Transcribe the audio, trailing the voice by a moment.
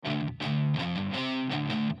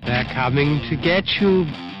They're coming to get you.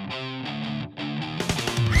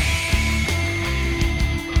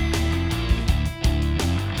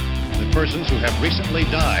 The persons who have recently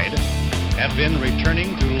died have been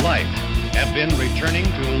returning to life.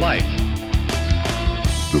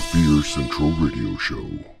 The Fear Central Radio Show.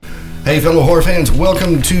 Hey, fellow horror fans,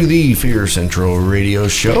 welcome to the Fear Central Radio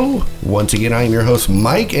Show. Once again, I am your host,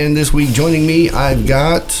 Mike, and this week joining me, I've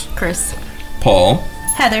got Chris, Paul,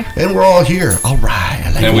 Heather, and we're all here. All right.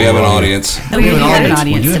 and we have an audience. We have an audience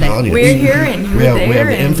We do have today. an audience. We're here and you're we have there.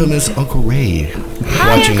 the infamous Uncle Ray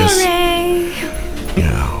watching Uncle us. Ray. You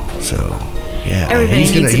know, so yeah, Everybody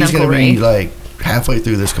he's gonna needs an he's gonna Uncle be Ray. like halfway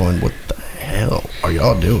through this, going, "What the hell are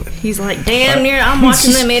y'all doing?" He's like, damn near, I'm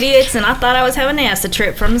watching them idiots, and I thought I was having an acid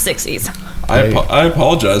trip from the 60s. I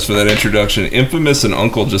apologize for that introduction. Infamous and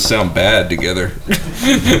Uncle just sound bad together. Well, at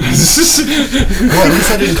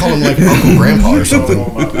least I didn't call him like Uncle Grandpa or something.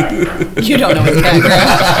 You don't know his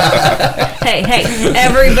background. Hey,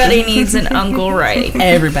 everybody needs an Uncle Ray.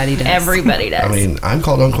 Everybody does. Everybody does. I mean, I'm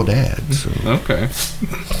called Uncle Dad. So. Okay.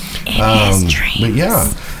 But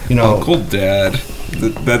yeah, you know, Uncle Dad.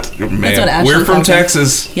 That's man. what Ashley We're from calls him.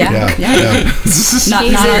 Texas. Yeah. yeah. Not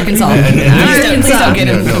He's Arkansas. Not Please don't get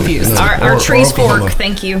him No, confused. no. our Or tree's Oklahoma. fork,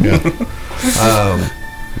 thank you.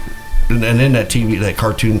 And then that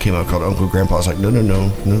cartoon came out called Uncle Grandpa. I was like, no.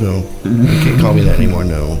 You can't call me that anymore,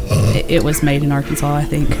 no. It was made in Arkansas, I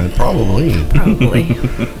think. Probably.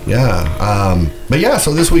 Yeah. But yeah,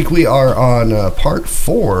 so this week we are on part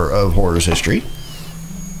 4 of Horror's History.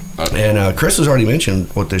 And Chris has already mentioned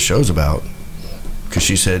what this show's about. Because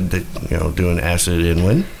she said that, doing acid in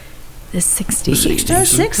when? The 60s. The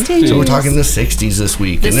 60s. So we're talking the 60s this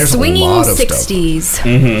week. The and there's swinging a lot of 60s.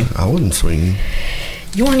 stuff. I wasn't swinging.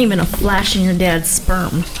 You weren't even a flash in your dad's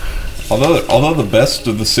sperm. Although the best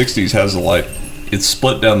of the 60s has it's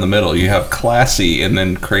split down the middle. You have classy and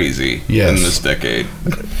then crazy in this decade.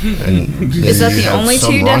 And Is that then you the have only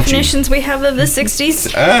some two raunchy. definitions we have of the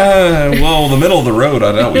 60s? Well, the middle of the road,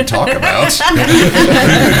 I know we talk about.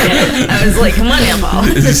 I was like, come on now, Paul.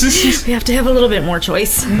 We have to have a little bit more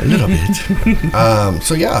choice. A little bit.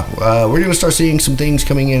 So yeah, we're going to start seeing some things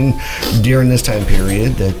coming in during this time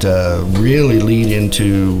period that really lead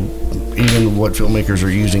into even what filmmakers are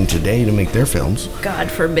using today to make their films.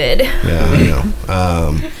 God forbid. Yeah, I know.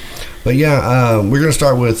 But yeah, we're going to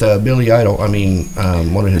start with Billy Idol.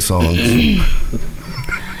 One of his songs,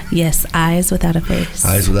 Yes, Eyes Without a Face.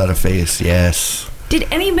 Eyes Without a Face, yes. Did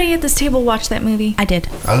anybody at this table watch that movie? I did.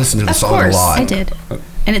 I listened to the Of song course, a lot. I did.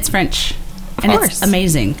 And it's French. And course. it's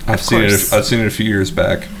amazing. I've seen it a few years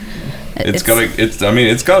back. It's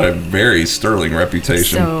got a very sterling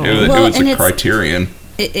reputation. So- It Well, was and a it's- Criterion.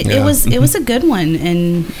 It was a good one,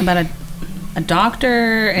 and about a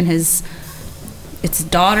doctor and his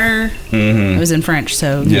daughter. It was in French,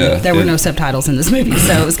 so Yeah, there were no subtitles in this movie,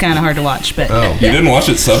 so it was kind of hard to watch. But Oh. You didn't watch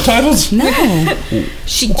it subtitles? no,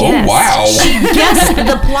 She guessed. Oh wow! She guessed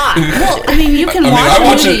the plot. well, I mean, you can watch I a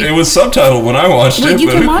watched movie. it. It was subtitled when I watched Well, it. you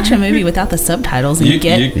but can watch a movie without the subtitles and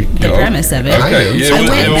get the premise of it. Okay, yeah, I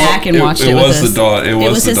went back and watched it with was us. the daughter. It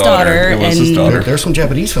was his the daughter, It was his and- daughter. There's some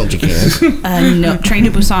Japanese films you can. No, Train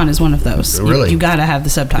to Busan is one of those. Really? You gotta have the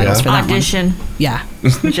subtitles Yeah. for that Audition. one. Yeah,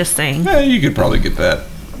 Just saying. You could probably get that.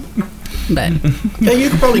 but Yeah, you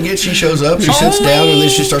can probably get. She shows up, she sits down, and then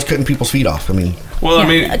she starts cutting people's feet off. Well, I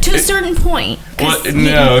mean, To a certain point. 'cause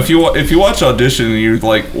no. If you watch Audition and you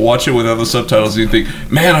watch it without the subtitles, you think,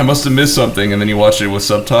 man, I must have missed something, and then you watch it with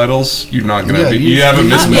subtitles, you're not gonna. Yeah, you haven't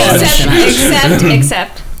missed much.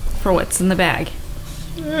 Except for what's in the bag.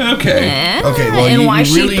 Okay, Okay, well, and you why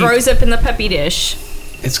she really- throws up in the puppy dish.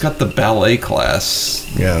 it's got the ballet class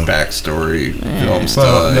backstory film Well,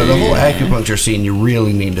 stuff. no, the whole acupuncture scene, you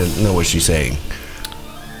really need to know what she's saying.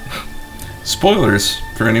 Spoilers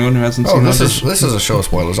for anyone who hasn't Oh, seen this is a show of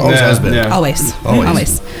spoilers. Always Yeah, has been. yeah. always.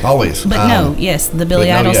 Always. But no, yes, the Billy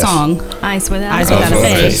but no, Idol yes. song Eyes without "Eyes a Without a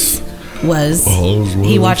Without a Face" was Eyes Without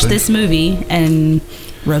he a watched Face. this movie and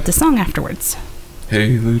wrote the song afterwards.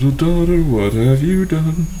 Hey, little daughter, what have you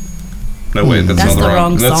done? No, wait, that's, That's not the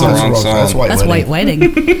wrong That's song. the wrong song. That's White That's Wedding. White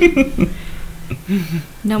Wedding.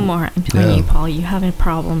 No more. I'm telling Yeah. you, Paul, you have a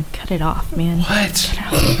problem. Cut it off, man. What?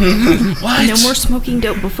 No more smoking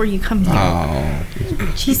dope before you come here. Oh,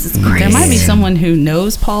 Jesus Christ. There might be someone who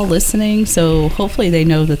knows Paul listening, so hopefully they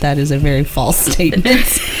know that is a very false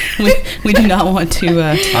statement. we do not want to.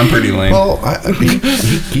 I'm pretty lame. Well,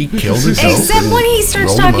 he killed himself. Except and when he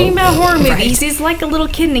starts rolled him talking up. about horror movies, Right. he's like a little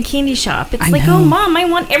kid in a candy shop. It's I like, know. oh, Mom, I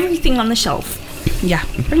want everything on the shelf. Yeah,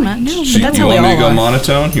 pretty much. You But that's how we want me all to go are.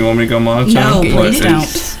 monotone? You want me to go monotone? No, What? please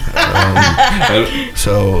don't.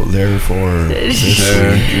 So therefore,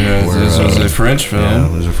 this was a French film. Yeah,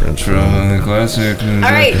 it was a French film. From the classic. All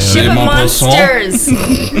right, Ship of Monsters.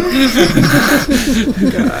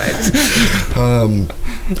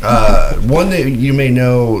 One that you may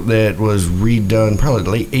know that was redone probably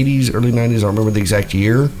late 80s, early 90s. I don't remember the exact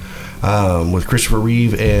year. With Christopher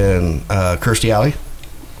Reeve and Kirstie Alley.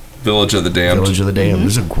 Village of the Damned. Village of the Damned. It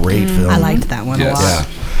was a great film. I liked that one a lot. Yeah.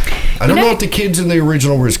 I don't know if the kids in the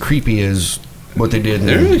original were as creepy as what they did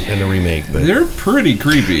in the remake. But they're pretty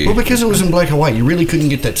creepy. Well, because it was in black and white, you really couldn't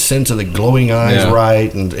get that sense of the glowing eyes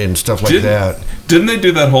right and stuff like that. Didn't they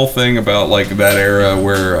do that whole thing about like that era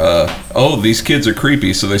where, these kids are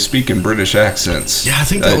creepy, so they speak in British accents? Yeah, I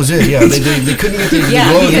think that was it. Yeah, they couldn't get the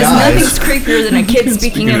glow in the because eyes. nothing's creepier than a kid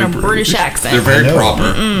speaking in a British accent. They're very proper.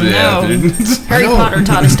 No. Harry Potter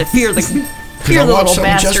taught us to fear the I watched little something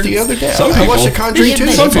bastards. just the other day. Some I watched The people. Conjuring too.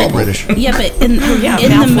 Some It's all people. British. Yeah, but in the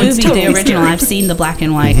Mouth movie, one's totally the original, scary. I've seen the black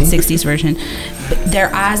and white 60s version. But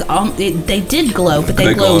their eyes, they did glow, but they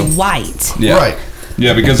They glow glow. white. Yeah. Right.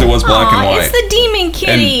 Yeah, because it was black and white. It's the demon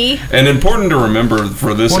kitty. And important to remember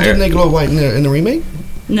for this Well, didn't they glow white in the remake?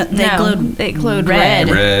 No, They glowed red.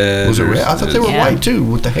 red. Was it red? I thought they were white too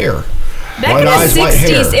with the hair. Back White in the eyes, white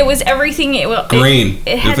 60s, hair. it was everything. green.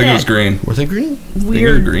 It I had think it was that green. Were they green? I think it was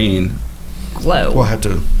weird green. glow. We'll have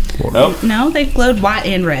to. Nope. No, they glowed white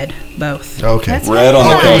and red, both. Okay. That's Red on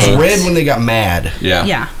the It was cover. red when they got mad, Yeah.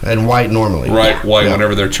 Yeah. and white normally. Right, white Yeah.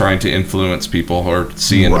 whenever they're trying to influence people or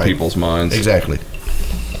see into Right. people's minds. Exactly.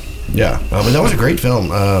 Yeah, but that was a great film.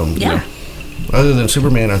 Yeah. Other than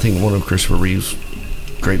Superman, I think one of Christopher Reeve's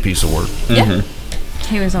great piece of work. Yeah.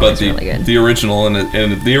 He was But always really good. the original and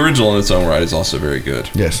the original in its own right is also very good.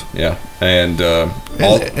 Yes. Yeah, and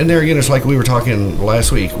And there again, it's like we were talking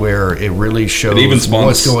last week, where it really shows even spawns-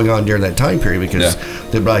 what's going on during that time period, because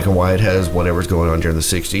the black and white has whatever's going on during the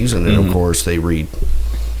 60s, and then of course they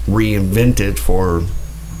reinvent it for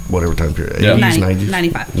whatever time period. Yeah. 80s, 90s?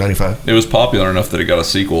 95. 95? it was popular enough that it got a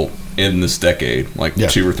sequel in this decade, like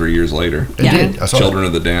 2 or 3 years later. It did. I saw Children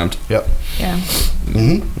of the Damned. Yep. Yeah.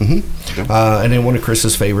 And then one of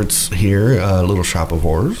Chris's favorites here, Little Shop of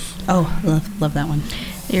Horrors. Oh, love that one.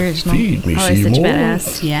 The original. Feed me, Always such a Seymour.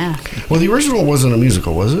 badass. Yeah. Well, the original wasn't a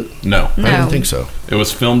musical, was it? No, I didn't think so. it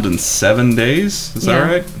was filmed in 7 days. Is Yeah.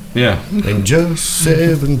 that right? Yeah, In just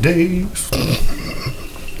 7 days,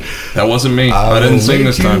 that wasn't me. I didn't sing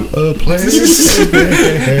this time. A pleasant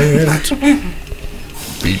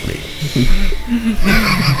Beat me.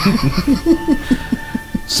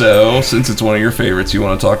 So, since it's one of your favorites, you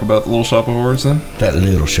want to talk about the Little Shop of Horrors then? That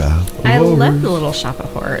Little Shop. of I Horrors. love the Little Shop of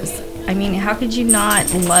Horrors. I mean, how could you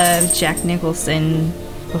not love Jack Nicholson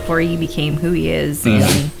before he became who he is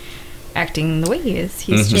and acting the way he is?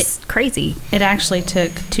 He's just crazy. It actually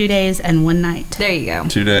took 2 days and 1 night. There you go.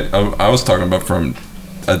 2 days. I was talking about from.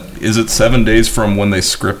 Is it 7 days from when they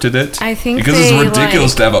scripted it? I think because they, it's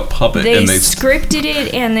ridiculous like, to have a puppet They and they scripted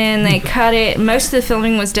it and then they cut it. Most of the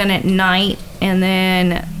filming was done at night, and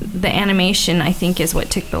then the animation, I think, is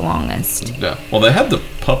what took the longest. Yeah. Well, they had the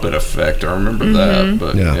puppet effect. I remember that,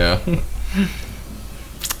 but Yeah.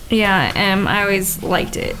 Yeah, I always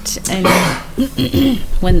liked it. And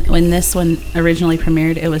When this one originally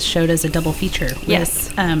premiered, it was showed as a double feature.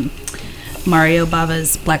 Yes. With, Mario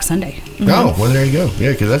Bava's Black Sunday. Oh, well, there you go.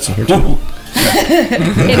 Yeah, because that's in here too.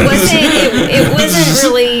 it wasn't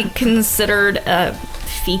really considered a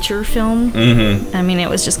feature film. Mm-hmm. I mean, it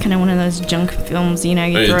was just kind of one of those junk films, you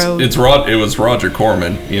throw. It was Roger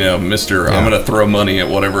Corman, Mr. I'm going to throw money at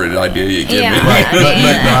whatever idea you give me. Right, but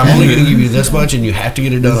I'm only going to give you this much, and you have to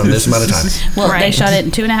get it done on this amount of time. Well, they Right. shot it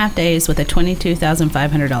in 2.5 days with a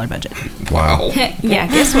 $22,500 budget. Wow. Yeah,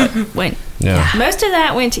 guess what went? Yeah. Most of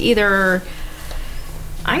that went to either,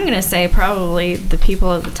 I'm going to say probably the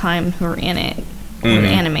people at the time who were in it, or the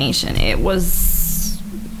animation.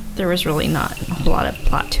 There was really not a whole lot of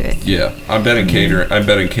plot to it. Yeah, I'm betting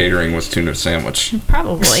catering was tuna sandwich.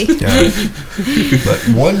 Probably. Yeah. But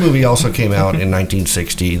one movie also came out in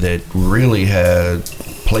 1960 that really had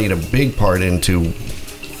played a big part into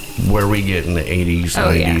where we get in the 80s, Oh,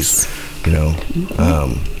 90s. yes.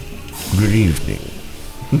 Good evening.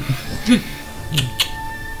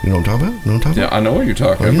 You know what I'm talking about? You know what I'm talking Yeah, about? I know what you're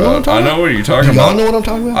talking You know what I'm about. talking I know what you're Do talking y'all about. know what I'm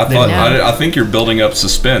talking about? I thought. No. I think you're building up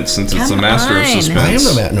suspense since it's the Come master of on. suspense. I am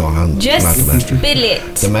the master. No, I'm Just not the master. spill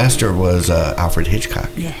it. The master was Alfred Hitchcock.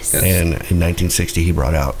 Yes. And in 1960, he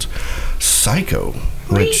brought out Psycho,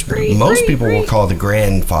 which Free, most free, people will free. call the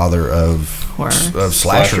grandfather of Horror.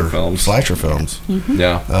 slasher films. Slasher films.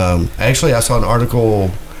 Yeah. Actually, I saw an article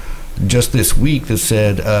just this week that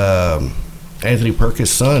said Anthony Perkins'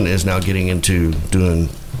 son is now getting into doing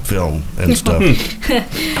film and stuff.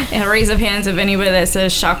 And raise of hands of anybody that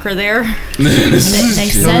says shocker there. They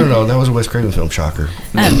said, No, that was a Wes Craven film, shocker.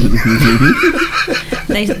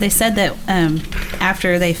 They said that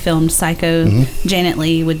after they filmed Psycho, Janet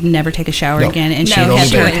Leigh would never take a shower again, and she No, kept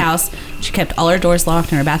she her wouldn't. house. She kept all her doors locked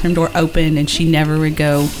and her bathroom door open, and she never would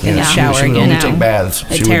go in the She shower would again. only No. take baths.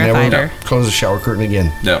 It She would terrified never her. close the shower curtain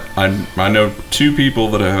again. Yeah, I know 2 people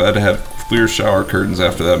that have had clear shower curtains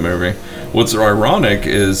after that movie. What's ironic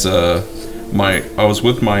is I was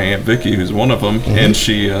with my Aunt Vicky, who's one of them, and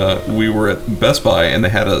we were at Best Buy, and they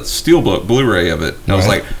had a Steelbook Blu-ray of it. And I was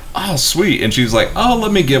Right. like, oh, sweet. And she's like, oh,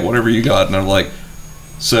 let me get whatever you got. And I'm like,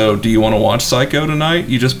 so do you want to watch Psycho tonight?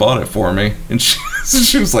 You just bought it for me. And she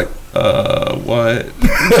was like, what?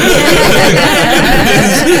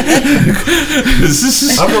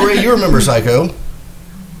 Uncle Ray, you remember Psycho?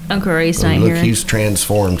 Uncle Ray's not Look, here. he's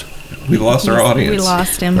transformed. We lost our audience. We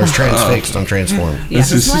lost him. Or transfixed on transformed.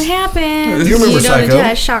 This is what happens. You remember don't Psycho?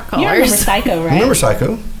 attach shock You remember collars. Psycho, right? Remember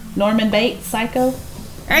Psycho? Norman Bates, Psycho. All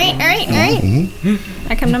right.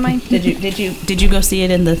 I come to mind. Did you go see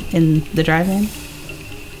it in the drive-in?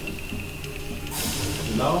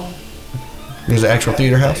 There's an actual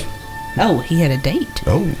theater house? Oh, he had a date.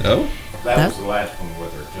 Oh. Oh? That was the last one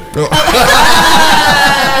with her, too.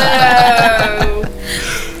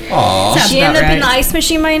 Aw. Sounds She about end up in right. the ice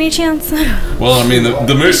machine by any chance? Well, I mean,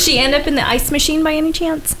 the movie... Did she end up in the ice machine by any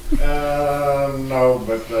chance? No,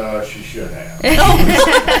 but she should have.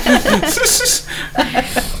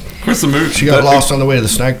 Of course, the movie... She got lost on the way to the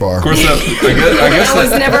snack bar. Of course, I guess I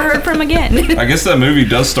was that... never heard from again. I guess that movie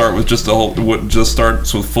does start with just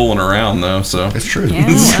starts with fooling around though. So It's true. Yeah,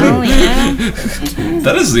 oh, yeah.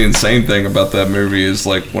 that is the insane thing about that movie is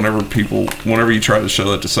like whenever you try to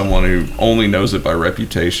show that to someone who only knows it by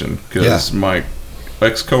reputation. Because my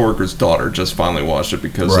ex-coworker's daughter just finally watched it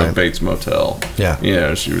because Right. of Bates Motel.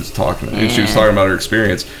 Yeah. She was talking about her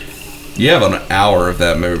experience. You have an hour of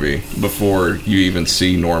that movie before you even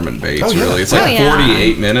see Norman Bates. Oh, yeah. Really, it's like Oh, yeah.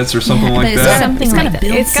 48 minutes or something like but it's that. Something It's like gotta that.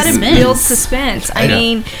 build It's got to suspense. build suspense. I Yeah.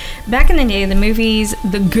 mean, back in the day, the movies,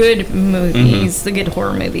 the good movies, the good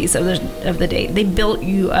horror movies of the day, they built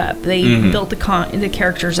you up. They built the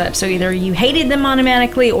characters up. So either you hated them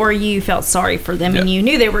automatically or you felt sorry for them and Yeah. you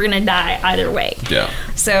knew they were going to die either way. Yeah.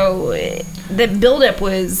 So the buildup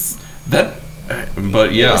was That,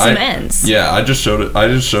 but yeah, It was immense. I just showed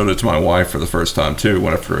it to my wife for the first time too.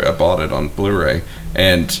 After I bought it on Blu-ray,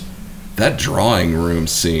 and that drawing room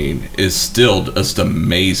scene is still just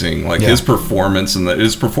amazing. Like his performance and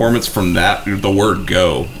his performance from the word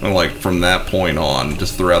go, and like from that point on,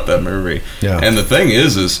 just throughout that movie. Yeah. And the thing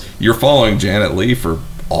is you're following Janet Leigh for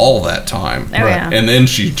all that time, Oh, yeah. and then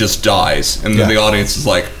she just dies, and then Yeah. the audience is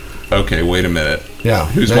like, okay, wait a minute. Yeah.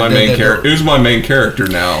 Who's my main character? Who's my main character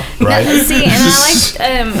now? Right? No, see, and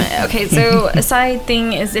I liked. Okay, so a side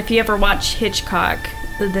thing is if you ever watch Hitchcock,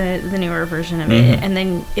 the newer version of it, and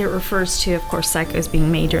then it refers to, of course, Psycho's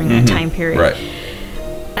being made during that time period. Right.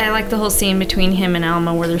 I like the whole scene between him and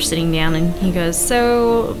Alma where they're sitting down, and he goes,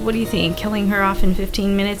 "So, what do you think? Killing her off in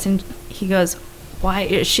 15 minutes?" And he goes,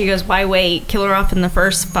 "Why?" She goes, "Why wait? Kill her off in the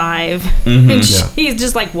first 5." And he's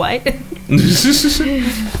just like, "What?"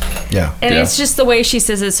 Yeah. And Yeah. it's just the way she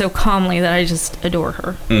says it so calmly that I just adore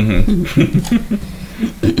her.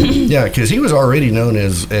 Yeah, because he was already known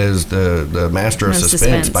as the master of No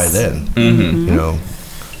suspense by then. You know,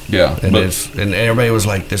 Yeah, and but and everybody was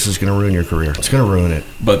like, "This is going to ruin your career. It's going to ruin it."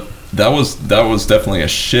 but that was definitely a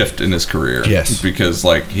shift in his career. Yes. because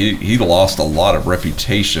like he lost a lot of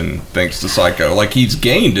reputation thanks to Psycho. Like he's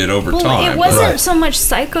gained it over Well, time. it wasn't Right. so much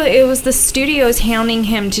Psycho. It was the studios hounding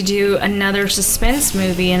him to do another suspense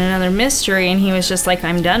movie and another mystery, and he was just like,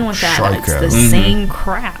 "I'm done with that. Psycho. It's the same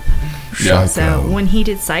crap." Yeah. So Psycho. when he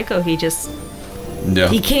did Psycho, he yeah.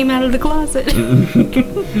 came out of the closet.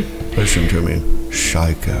 Listen to me,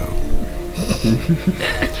 Psycho.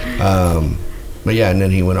 But yeah, and then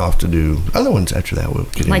he went off to do other ones after that. We'll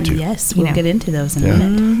get Like, into. Yes, we'll know. get into those in a Yeah.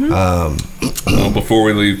 minute. Well, before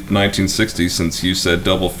we leave 1960, since you said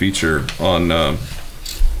double feature on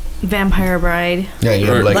Vampire Bride. Yeah, you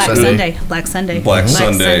had Black Black Sunday. Sunday. Black Sunday. Black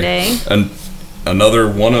Sunday. Sunday, and another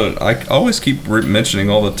one of I always keep mentioning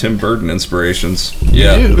all the Tim Burton inspirations.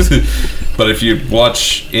 Yeah, do. but if you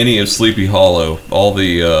watch any of Sleepy Hollow, all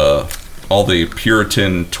the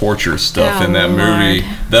Puritan torture stuff Oh, in that Lord. movie,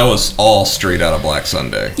 that was all straight out of Black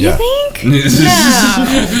Sunday. You Yeah. think?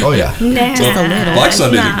 Oh yeah. Nah. Black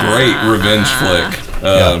Sunday's a Nah. great revenge flick.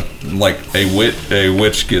 Like a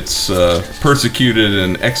witch gets persecuted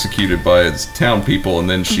and executed by its town people, and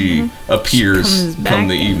then she appears Comes come back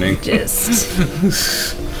the and evening.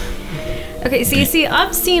 Just. Okay, so you see,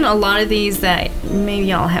 I've seen a lot of these that maybe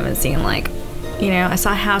y'all haven't seen. Like, I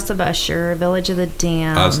saw House of Usher, Village of the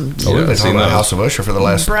Damned, We've been talking about House of Usher for the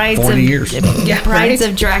last 40 years. Brides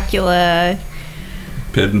of Dracula.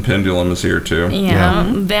 Pid and Pendulum is here too.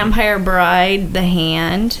 Yeah. Vampire Bride, The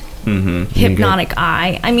Hand. Hypnotic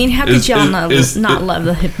Eye. I mean, how could y'all not love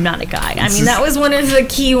the Hypnotic Eye? I mean, that was one of the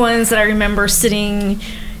key ones that I remember sitting,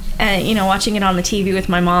 watching it on the TV with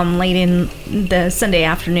my mom late in the Sunday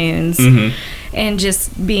afternoons, and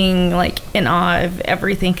just being like in awe of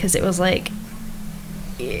everything, because it was like,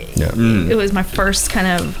 it was my first kind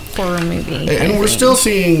of horror movie. And we're still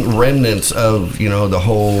seeing remnants of, the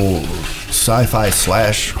whole sci-fi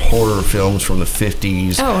 / horror films from the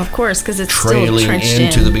 50s. Oh, of course, because it's trailing still trenched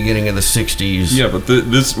into the beginning of the 60s. Yeah, but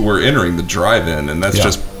we're entering the drive-in, and that's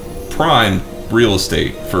just prime real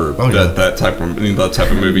estate for that type of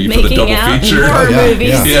movie. Making for the double out feature. movies.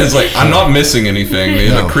 Yeah, it's like I'm not missing anything.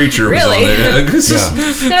 The creature was on there.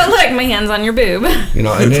 No, look, my hand's on your boob. And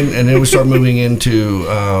then we start moving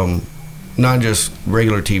into not just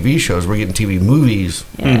regular TV shows. We're getting TV movies.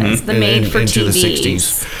 Yes, the made for into TVs. the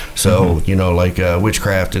 60s. So like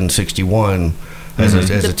Witchcraft in '61 as a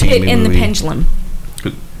The TV Pit movie. and the Pendulum.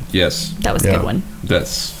 Yes, that was a good one.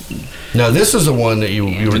 Now, this is the one that you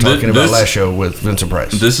were talking about last show with Vincent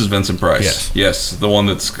Price. This is Vincent Price. Yes. The one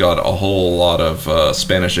that's got a whole lot of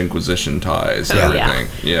Spanish Inquisition ties and everything.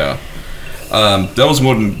 Yeah. That was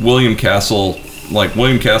when William Castle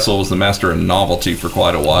was the master of novelty for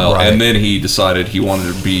quite a while, and then he decided he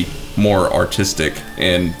wanted to be more artistic,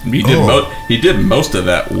 and he did most of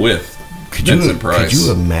that with Vincent Price. Could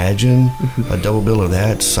you imagine a double bill of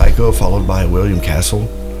that? Psycho followed by William Castle?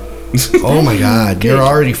 Oh my God! You're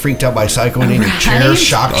already freaked out by Psycho, and then your chair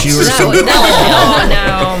shocks you or something. Oh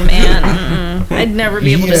no, man! I'd never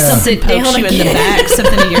be able to sit down you in the back.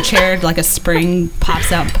 Something in your chair, like a spring,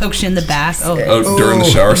 pops out, and pokes you in the back. During the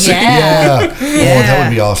shower scene. Yeah. Oh, that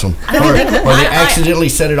would be awesome. Or they accidentally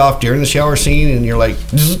set it off during the shower scene, and you're like,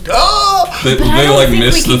 oh! They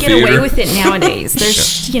miss the theater. We could get away with it nowadays.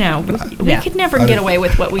 There's, we could never get away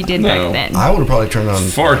with what we did back then. I would have probably turned on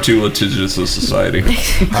far too litigious a society.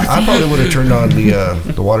 I probably would have turned on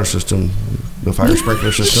the water system, the fire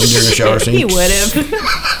sprinkler system during the shower scene. He would have.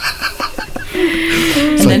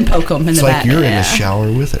 And then poke him in the back. It's like you're in the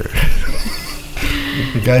shower with her.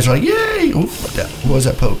 The guys are like, yay! Ooh, what was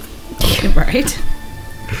that poke? Right.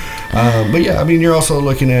 But yeah, I mean, you're also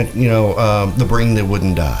looking at, The Brain That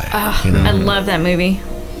Wouldn't Die. I love that movie.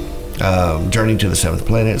 Journey to the Seventh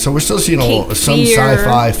Planet. So we're still seeing some Fear,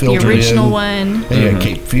 sci-fi filtered in. The original one. Yeah,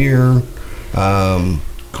 Cape Fear.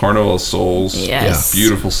 Carnival of Souls. Yes.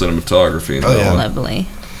 Beautiful cinematography. Lovely.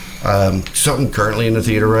 Something currently in the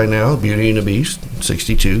theater right now, Beauty and the Beast,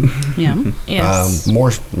 62. Yeah. Yes.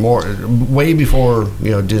 More, way before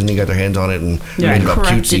Disney got their hands on it and made it all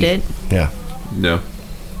corrupted cutesy. it. Yeah. Yeah.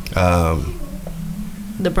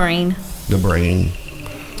 The Brain. The Brain.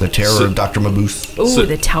 The Terror of Dr. Mabuse. Ooh,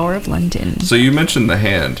 The Tower of London. So you mentioned The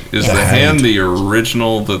Hand. Is The Hand the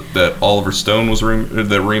original that Oliver Stone was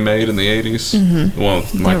remade in the 80s? Mm-hmm. The one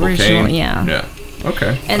with Michael original, Caine? Yeah.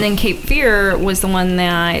 Okay. And then Cape Fear was the one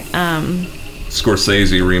that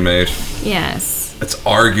Scorsese remade. Yes. It's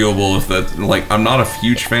arguable if that, I'm not a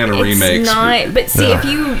huge fan of remakes. It's not, but see, if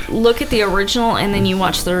you look at the original and then you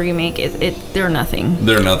watch the remake, they're nothing.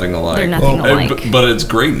 They're nothing alike. They're nothing alike. But it's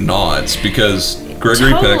great nods because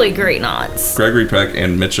Gregory great nods. Gregory Peck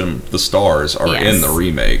and Mitchum, the stars, are in the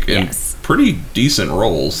remake. In pretty decent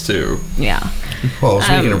roles, too. Yeah. Well,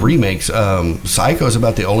 speaking of remakes, Psycho's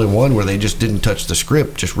about the only one where they just didn't touch the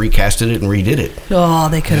script, just recasted it and redid it. Oh,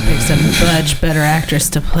 they could have picked some much better actress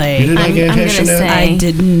to play. You did not get attention to that? I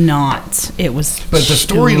did not. It was. But the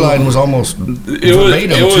storyline was almost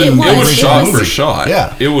verbatim it was shot for shot.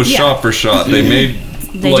 Yeah. It was shot for shot. They made.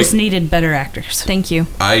 They just needed better actors. Thank you.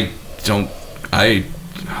 I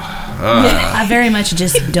very much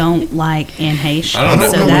just don't like Anne Heche. I don't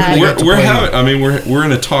know. So we're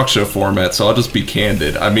in a talk show format, so I'll just be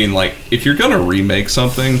candid. I mean, if you're gonna remake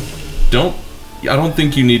something, I don't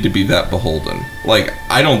think you need to be that beholden.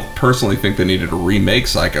 I don't personally think they needed to remake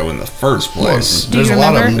Psycho in the first place. Well, there's a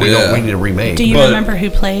lot of them we need to remake. Do you remember who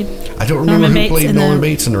played? I don't remember who played Norman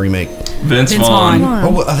Bates in the remake. Vince Vaughn.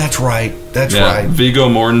 Oh, that's right. That's right. Viggo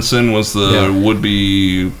Mortensen was the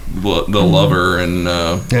would-be the lover, and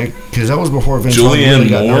because that was before Vince Vaughn Julianne really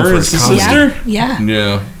got known Moore for is his the comedy. sister.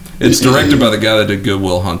 Yeah. It's directed by the guy that did Good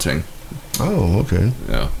Will Hunting. Oh, okay.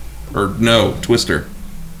 Yeah, or no, Twister.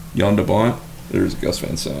 Jan de Bont. There's Gus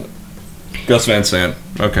Van Sant. Gus Van Sant.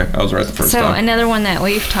 Okay, I was right the first time. So another one that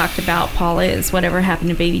we've talked about, Paula, is Whatever Happened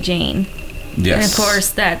to Baby Jane. Yes. And of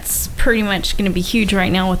course, that's pretty much going to be huge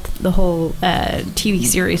right now with the whole TV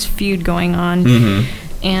series feud going on.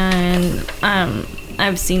 Mm-hmm. And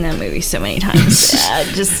I've seen that movie so many times.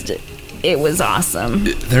 It was awesome.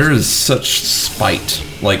 There is such spite,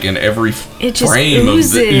 like in every It just frame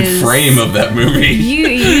oozes. of that movie.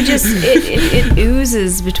 You just it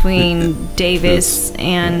oozes between Davis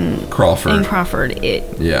and Crawford.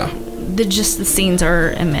 Yeah. The scenes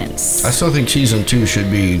are immense. I still think season 2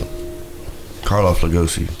 should be Karloff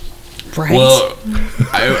Lugosi. Right. Well,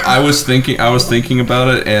 I was thinking about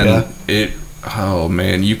it, and oh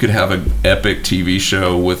man, you could have an epic TV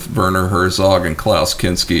show with Werner Herzog and Klaus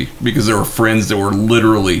Kinski, because there were friends that were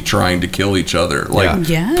literally trying to kill each other. Like,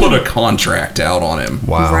 put a contract out on him.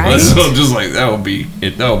 Wow. Right. So just like that would be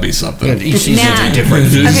something. Yeah, each season's a different.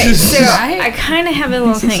 Okay, so I kind of have a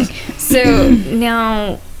little thing. So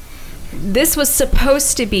now, this was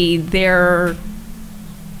supposed to be their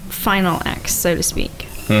final act, so to speak.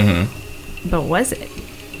 Mm-hmm. But was it?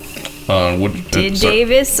 Did sorry.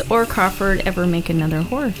 Davis or Crawford ever make another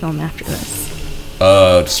horror film after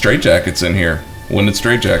this? Straight Jacket's in here. When did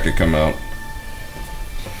Straight Jacket come out?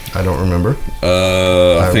 I don't remember.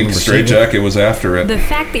 I think Straight Jacket was after it. The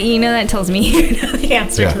fact that you know that tells me you know the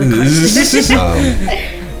answer to the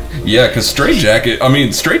question. Yeah, because Straight Jacket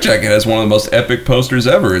has one of the most epic posters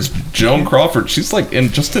ever. Is Joan Crawford? She's like in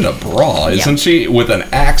a bra, isn't she? With an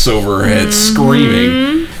axe over her head,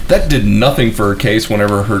 screaming. That did nothing for her case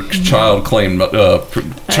whenever her child claimed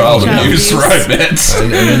child abuse. Right, Bets.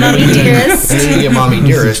 Mommy Dearest. And then you get Mommy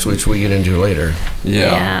Dearest, which we get into later.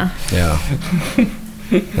 Yeah.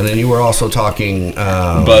 And then you were also talking.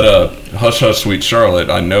 But Hush Hush Sweet Charlotte,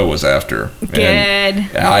 I know was after. Good.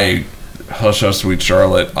 Hush Hush Sweet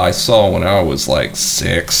Charlotte, I saw when I was like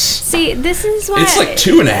 6. See, this is why it's like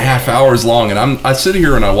 2.5 hours long, and I sit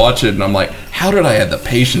here and I watch it, and I'm like, how did I have the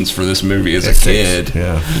patience for this movie as a kid?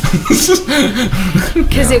 Yeah,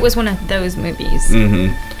 because it was one of those movies.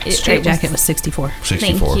 Mm-hmm. Straight Jacket was 64.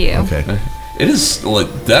 64. Thank you. Okay. It is like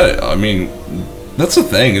that. I mean, that's the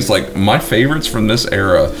thing. Is like my favorites from this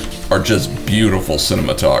era are just beautiful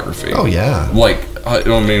cinematography. Oh yeah. Like. I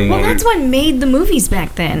mean, well, that's what made the movies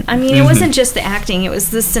back then. I mean, it wasn't just the acting; it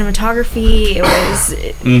was the cinematography. It was,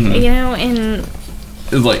 and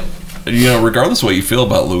it's like, regardless of what you feel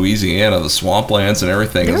about Louisiana, the swamplands and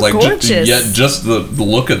everything, it's like gorgeous. just the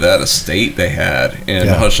look of that estate they had in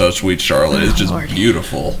Hush Hush Sweet Charlotte is just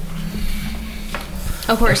beautiful.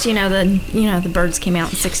 Of course, the Birds came out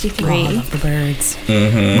in '63. Oh, I love the Birds.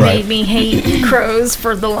 Mm-hmm. Made me hate crows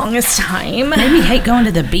for the longest time. Made me hate going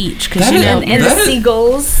to the beach because and the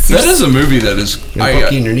seagulls. That is a movie that is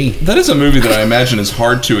bucking your knee. That is a movie that I imagine is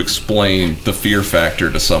hard to explain the fear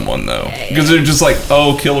factor to someone though, because they're just like,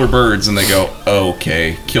 oh, killer birds, and they go,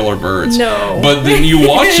 okay, killer birds. No. But then you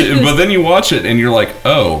watch it, and you're like,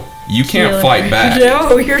 oh. You can't fight back.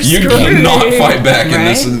 No, you're screwed. You cannot fight back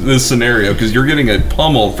in this scenario because you're getting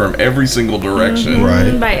pummeled from every single direction.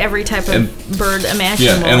 Right. By every type of bird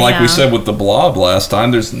imaginable. Yeah, and like we said with the Blob last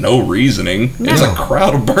time, there's no reasoning. No. It's a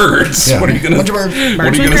crowd of birds. Yeah. What are you gonna? What are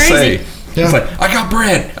you gonna say? Yeah. It's like, I got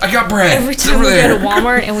bread. Every time we go to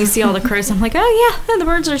Walmart and we see all the crows, I'm like, oh yeah, the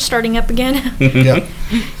birds are starting up again. Yep.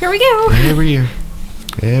 Here we go. Every year.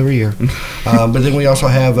 But then we also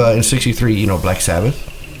have in '63, Black Sabbath.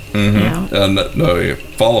 Mm-hmm. No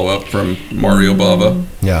follow up from Mario Bava.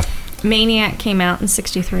 Yeah. Maniac came out in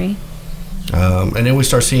 '63. And then we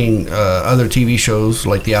start seeing other TV shows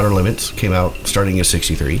like The Outer Limits came out starting in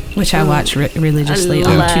 '63. Which I watch religiously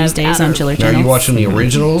on Tuesdays on Chiller Channel. Are you watching the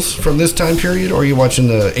originals from this time period, or are you watching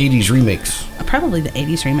the '80s remakes? Probably the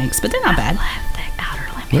 '80s remakes, but they're not bad. I love The Outer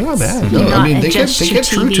Limits. They're not bad. No, I mean they get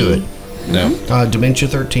true to it. No. Dementia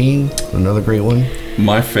 13, another great one.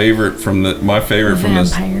 My favorite from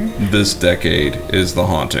this decade is The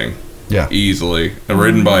Haunting. Yeah. Easily.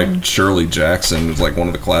 Written by Shirley Jackson, who's like one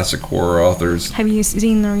of the classic horror authors. Have you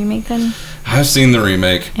seen the remake then? I've seen the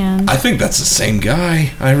remake. And I think that's the same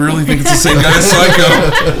guy. I really think it's the same guy as Psycho.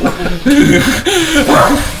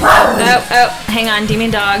 Oh, hang on,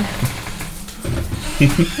 demon dog.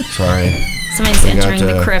 Sorry. Somebody's entering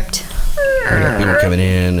the crypt. We got people coming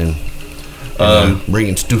in and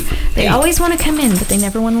bringing stuff. They always want to come in, but they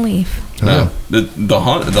never want to leave. No, the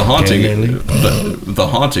haunting. The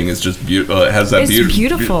haunting is just beautiful. It has that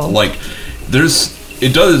beautiful. Like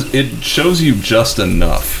it shows you just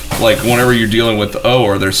enough. Like whenever you're dealing with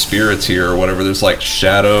are there spirits here or whatever, there's like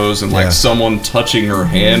shadows and like someone touching her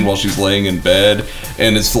hand while she's laying in bed,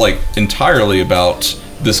 and it's like entirely about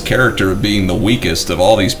this character being the weakest of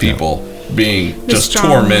all these people, being just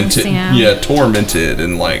tormented. Tormented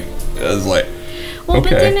and like. It's like, Well,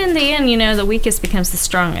 but okay. then in the end, the weakest becomes the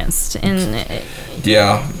strongest, and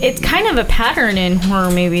Yeah. it's kind of a pattern in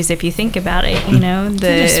horror movies if you think about it. The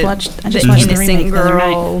just watched the innocent remake the other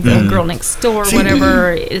girl, the girl next door,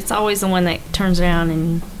 whatever. It's always the one that turns around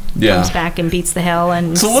and comes back and beats the hell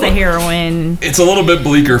and it's the heroine. It's a little bit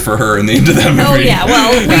bleaker for her in the end of that movie. Oh yeah,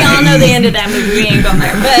 well we all know the end of that movie. We ain't going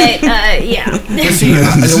there, but yeah. See,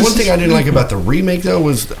 the one thing I didn't like about the remake though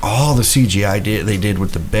was all the CGI they did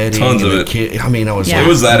with the bedding. Tons and of the it. Kid. I mean, I was It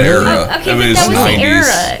was that era. Okay, I mean, but it's that was the 90s.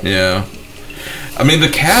 era. Yeah. I mean, the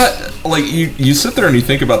cat, like, you sit there and you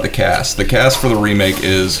think about the cast. The cast for the remake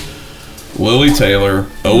is Lily Taylor,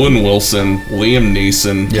 Owen Wilson, Liam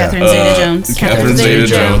Neeson, Catherine Zeta-Jones. Catherine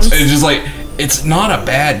Zeta-Jones. It's just like, it's not a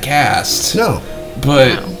bad cast. No.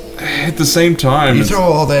 But at the same time, you throw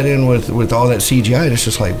all that in with all that CGI, and it's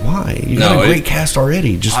just like, why? You got a great cast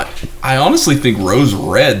already. Just I honestly think Rose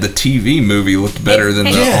Red, the TV movie, looked better than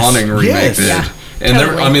the Haunting remake did. Yeah. And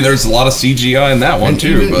Totally. there's a lot of CGI in that one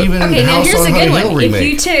too. But Okay, now House here's on a good Haunted one. Hill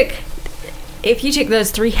remake. If you took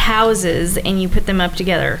those 3 houses and you put them up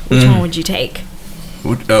together, which one would you take?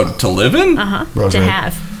 To live in? Rose To Red.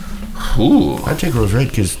 have. Ooh. I'd take Rose Red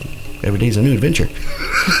because every day's a new adventure.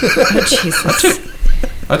 Oh, Jesus.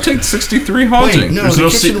 I'd take 63 Haunting. Wait, no, There's the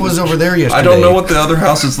se- kitchen was over there yesterday. I don't know what the other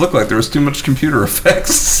houses look like. There was too much computer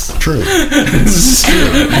effects. True.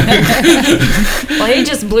 Well, he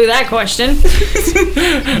just blew that question.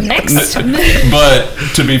 Next. But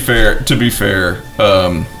to be fair,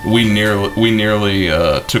 we nearly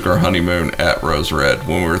took our honeymoon at Rose Red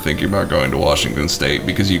when we were thinking about going to Washington State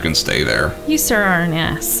because you can stay there. You sir are an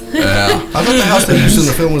ass. Yeah, I thought the house they used in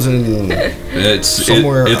the film was in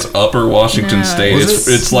somewhere. it's Upper Washington State. Was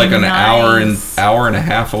it? It's like an Nice. hour and a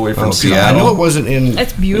half away from I Seattle. know it wasn't in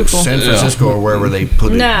It's beautiful. San Francisco or wherever they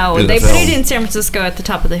put it. No, in the they put film. it in San Francisco at the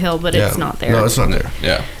top of the hill, but Yeah. it's not there. No, it's not there.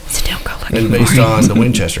 Yeah. So don't go looking And for based it. on the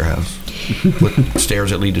Winchester house with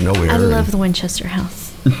stairs that lead to nowhere. I love the Winchester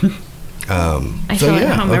house. I so feel at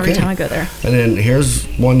yeah, home every okay. time I go there. And then here's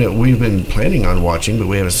one that we've been planning on watching, but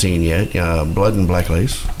we haven't seen yet. Blood and Black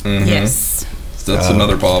Lace. Yes. That's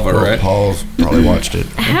another Pava, Well, right? Paul's probably watched it.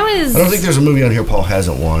 How is I don't think there's a movie on here Paul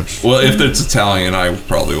hasn't watched. Well, if it's Italian, I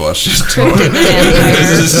probably watched it. Cryptid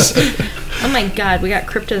Vampire? Oh my God, we got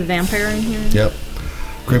Cryptid the Vampire in here. Yep.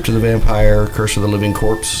 Crypt of the Vampire, Curse of the Living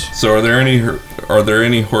Corpse. So are there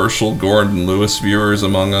any Herschel Gordon Lewis viewers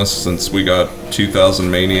among us, since we got 2000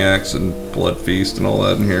 Maniacs and Blood Feast and all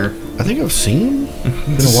that in here? I think I've seen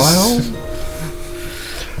been a while.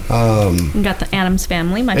 We got the Addams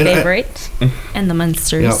Family, my And I- favorite, and the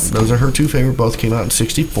Munsters. Yeah, those are her two favorite. Both came out in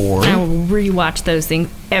 '64. I will rewatch those things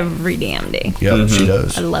every damn day. Yeah, she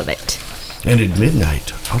does. I love it. And at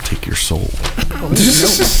midnight, I'll take your soul.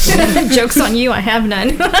 Joke's on you, I have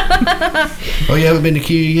none. Oh, you haven't been to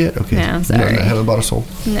Kia yet? Okay. No, I'm sorry. I haven't bought a soul.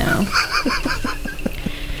 No.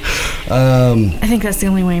 I think that's the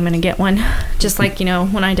only way I'm going to get one. Just like,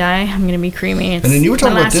 when I die, I'm going to be creamy. It's And then you were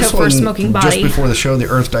talking the about last this hope for one a smoking just body. before the show, The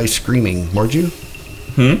Earth Dies Screaming, weren't you?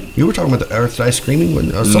 You were talking about The Earth Dies Screaming?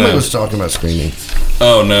 Somebody No. was talking about Screaming.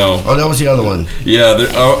 Oh no! Oh, that was the other one. Yeah,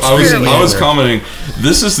 I was Spirit commenting.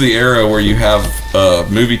 This is the era where you have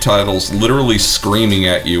movie titles literally screaming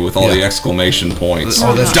at you with all the Yeah. exclamation points.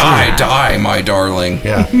 Oh, that's die, true. die, my darling!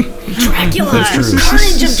 Yeah. Dracula! That's true.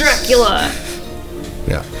 Carnage of Dracula!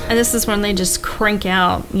 Yeah. And this is when they just crank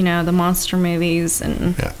out, the monster movies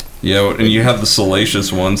and... Yeah. Yeah, and you have the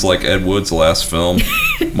salacious ones like Ed Wood's last film,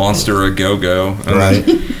 Monster a Go-Go. Right.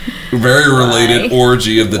 Very related, Why?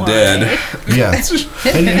 Orgy of the Why? Dead. Yeah.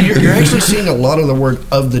 And you're actually seeing a lot of the word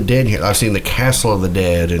of the dead here. I've seen the Castle of the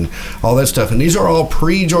Dead and all that stuff. And these are all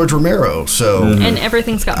pre-George Romero. So And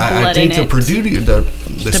everything's got blood I think in it. the studio, the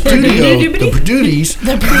Produties.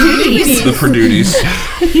 The Produties. The Produties.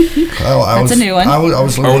 Oh, That's a new one. I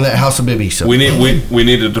was looking at that House of Bibby. So We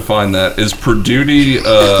need to define that. Is Produty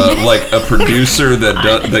like a producer that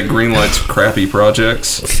greenlights crappy projects?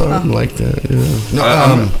 something like that.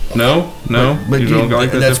 Yeah. No, But you don't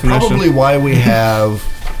like that that's definition? probably why we have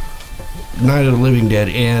Night of the Living Dead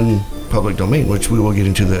in public domain, which we will get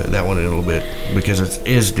into that one in a little bit because it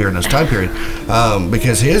is during this time period.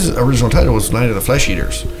 Because his original title was Night of the Flesh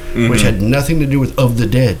Eaters, which had nothing to do with Of the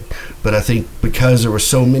Dead. But I think because there were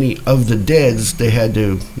so many of the Deads,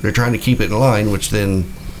 they're trying to keep it in line, which then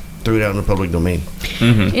threw it out in the public domain.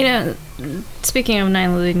 Speaking of Night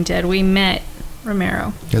of the Living Dead, we met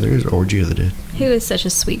Romero, Yeah, there is Orgy of the Dead. who is such a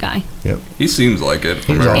sweet guy. Yep. He seems like it.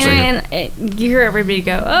 He's awesome. And you hear everybody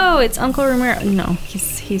go, "Oh, it's Uncle Romero." No,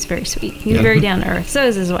 he's very sweet. He's Yeah. very down to earth. So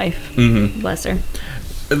is his wife. Bless her.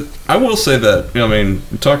 I will say that,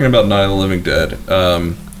 talking about Night of the Living Dead,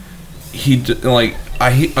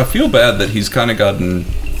 I feel bad that he's kind of gotten,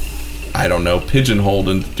 I don't know, pigeonholed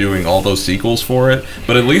into doing all those sequels for it,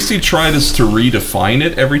 but at least he tried to redefine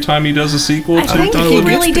it every time he does a sequel. I think thought he it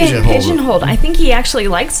really gets did pigeonholed. I think he actually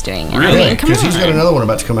likes doing it. Really? I mean, come Because on. he's got another one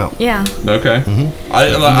about to come out. Yeah. Okay.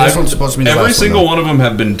 This one's supposed to be the every last one, single though. one of them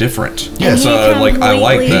have been different. Yes. So I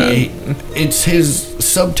like that. It's his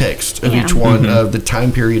subtext of Yeah. each one of the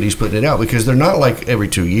time period he's putting it out, because they're not like every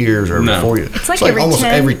 2 years or every No. 4 years. It's like every almost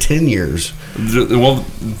 10. every 10 years.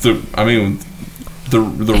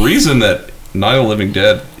 The reason that Night of the Living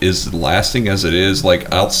Dead is lasting as it is,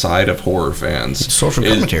 like outside of horror fans, It's social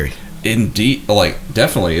commentary. Indeed, like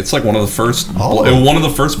definitely, it's like one of the first All of them. one of the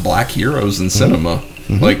first black heroes in cinema.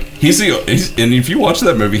 Like he's and if you watch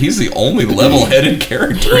that movie, he's the only level-headed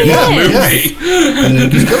character in that movie. And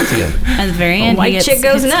then he goes to him. At the very end, White he gets, chick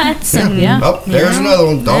goes nuts. And Yeah. Oh, there's another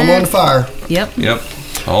one. Throw him on the fire. Yep. Yep,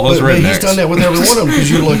 all those But he's rednecks. done that with every one of them,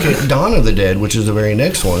 because you look at Dawn of the Dead, which is the very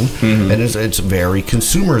next one, and it's very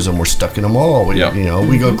consumerism. We're stuck in them all. We, Yep. You know,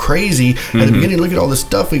 we go crazy at the beginning. Look at all this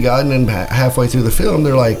stuff we got, and then halfway through the film,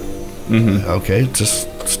 they're like, "Okay, it's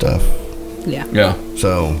just stuff." Yeah. Yeah,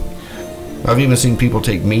 So, I've even seen people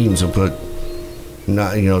take memes and put,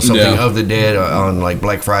 something Yeah. of the dead on like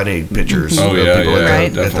Black Friday pictures. Oh, of yeah, people yeah,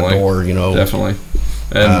 at the definitely. door. definitely.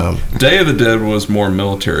 And Day of the Dead was more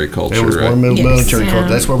military culture. It was more right? military Yes. cult.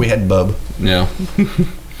 That's where we had Bub. Yeah.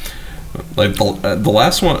 Like the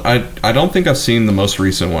last one, I don't think I've seen the most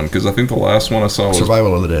recent one, because I think the last one I saw was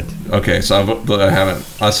Survival of the Dead. okay. So I haven't.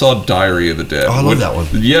 I saw Diary of the Dead. Oh, I love that one.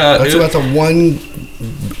 Yeah, That's about the one.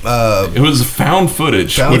 it was found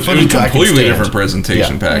footage, Found which footage was a I can completely stand. different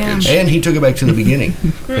presentation Yeah. package. And he took it back to the beginning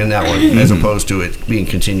in that one, as opposed to it being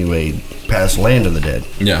continued past Land of the Dead.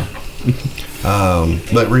 Yeah.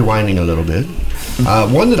 But rewinding a little bit,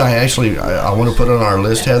 one that I want to put on our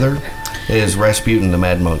list, Heather, is Rasputin the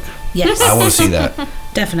Mad Monk. Yes. I want to see that.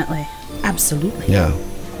 Definitely. Absolutely. Yeah.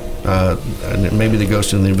 And maybe the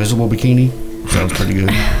Ghost in the Invisible Bikini sounds pretty good.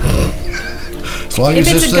 As long If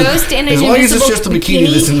as it's a ghost in an as long as it's invisible just a bikini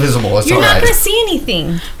bikini, that's invisible, it's You're all not right. going to see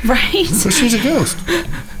anything. Right. So she's a ghost.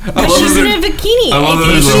 But she's in a bikini. I love that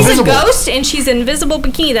If it's she's a invisible. ghost and she's an invisible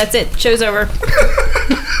bikini, that's it. Show's over.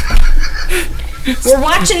 We're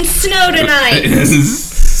watching snow tonight.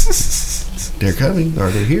 They're coming. Are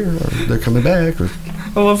they here? Or they're coming back? Or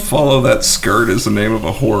I love Follow That Skirt is the name of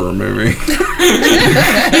a horror movie.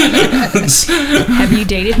 Have you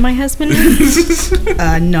dated my husband?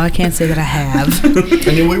 No, I can't say that I have. And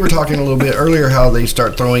then we were talking a little bit earlier how they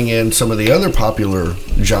start throwing in some of the other popular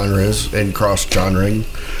genres and cross-genring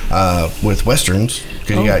with westerns.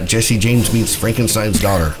 Because you got Jesse James Meets Frankenstein's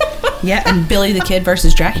Daughter. Yeah, and Billy the Kid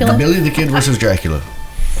versus Dracula. Billy the Kid versus Dracula.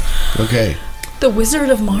 Okay. The Wizard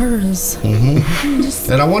of Mars.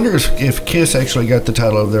 And I wonder if Kiss actually got the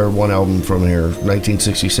title of their one album from here,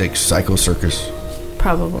 1966, Psycho Circus.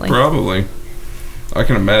 Probably. Probably. I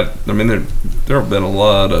can imagine. I mean, there have been a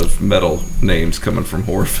lot of metal names coming from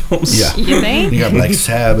horror films. Yeah. You think? You got Black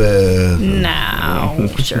Sabbath. No,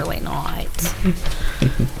 surely not.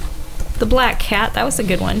 The Black Cat, that was a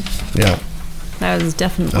good one. Yeah. That was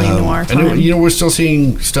definitely noir And time. then, we're still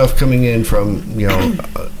seeing stuff coming in from,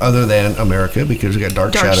 other than America, because we got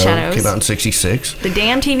Dark Shadows. Came out in 66. The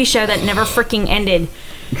damn TV show that never freaking ended.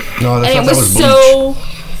 No, I And thought it that was was Bleach. so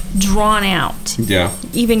drawn out. Yeah.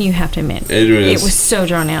 Even you have to admit. It was so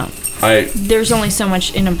drawn out. There's only so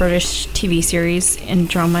much in a British TV series and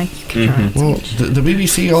drama you can draw out. Well, the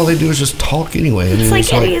BBC, all they do is just talk anyway. I mean, It's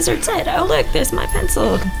like Eddie Izzard said, oh look, there's my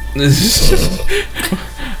pencil.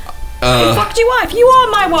 I fucked your wife. You are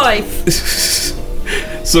my wife.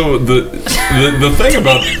 So the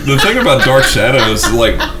thing about Dark Shadows,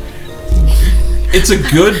 like, it's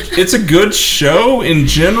a good show in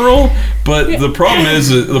general, but the problem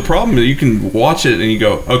is you can watch it and you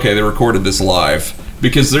go, okay, they recorded this live,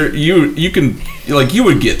 because you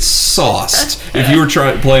would get sauced if you were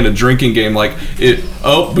playing a drinking game like it.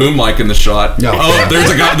 Oh, boom mic in the shot. No, oh, yeah. there's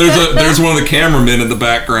a guy. There's one of the cameramen in the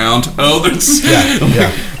background. Oh, there's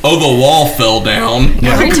Yeah. oh, the wall fell down.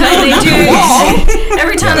 Every time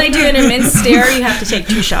they do an immense stare, you have to take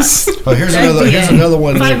 2 shots. Oh, here's another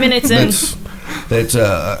one. 5 minutes in. That's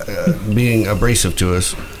being abrasive to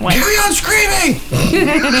us. What? Carry on screaming.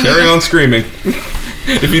 Carry on screaming.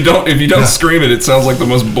 If you don't scream it sounds like the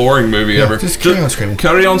most boring movie ever. Just carry on screaming.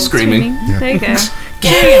 Carry on screaming. There you go.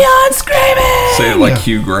 Carry on screaming! Say it like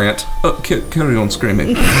Hugh Grant. Oh, carry on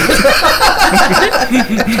screaming.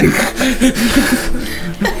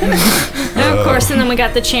 And of course, and then we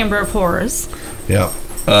got the Chamber of Horrors. Yeah.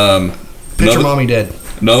 Another- Picture Mommy Dead.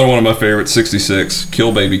 Another one of my favorites, 66,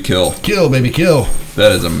 Kill Baby Kill. Kill, baby, kill.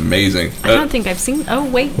 That is amazing. I don't think I've seen. Oh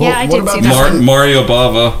wait, Well, yeah, I what did about see the that. one. Mario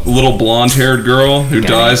Bava, little blonde-haired girl who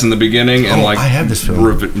dies in the beginning and Oh, like I have this film.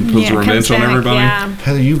 puts Yeah, revenge comes on back, everybody. Yeah.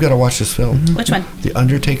 Heather, you've got to watch this film. Which one? The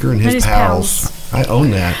Undertaker and his, his pals. I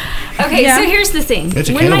own that. Okay, Yeah. so here's the thing. It's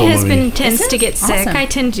a When my cannibal husband movie. tends Is to it? get sick, Awesome. I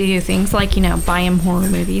tend to do things like, buy him horror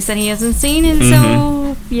movies that he hasn't seen. And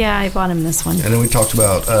so, yeah, I bought him this one. And then we talked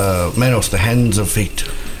about Manos, The Hands of Fate.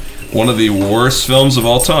 One of the worst films of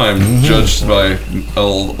all time, judged by a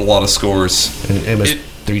lot of scores. And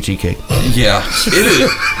MS3TK. Yeah,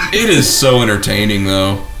 it is so entertaining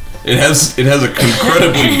though. It has an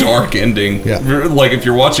incredibly dark ending. Yeah. Like if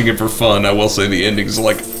you're watching it for fun, I will say the ending's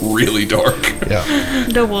like really dark. Yeah.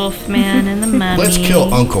 The Wolfman and the Mummy. Let's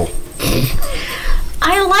kill Uncle.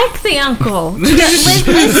 I like the uncle. Let's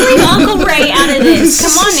leave Uncle Ray out of this.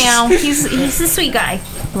 Come on now. He's a sweet guy.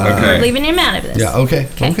 Okay. We're leaving him out of this. Yeah, okay.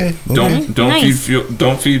 Don't Nice.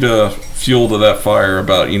 feed fuel to that fire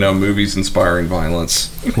about movies inspiring violence.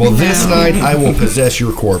 Well, this night I will possess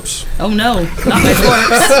your corpse. Oh no, not my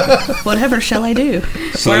corpse. Whatever shall I do?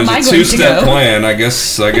 So Where am there's I a going to two-step go? plan. I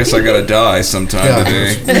guess I gotta die sometime Yeah.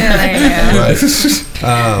 today. Right.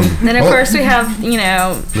 Then, of Well- course, we have,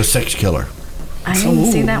 The Sex Killer. I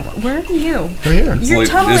didn't see that one. Where are you? Right here. You're like-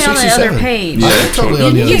 totally it's on the other 67. page. I'm totally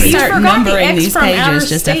on the other You page. start forgot the numbering X these from outer pages.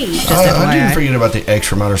 Just space. I didn't FYI. forget about the X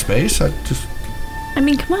from outer space. I just I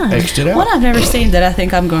mean, come on. X'd it out. One I've never seen that I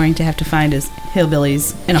think I'm going to have to find is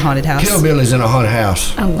Hillbillies in a Haunted House. Hillbillies in a haunted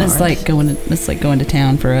house. Oh, It's like going to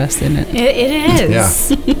town for us, isn't it? It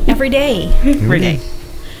is. Every day. Every day.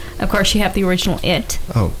 Of course, you have the original It.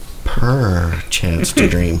 Oh, per chance to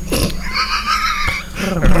dream.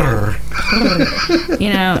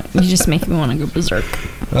 You just make me want to go berserk.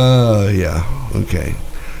 Yeah. Okay.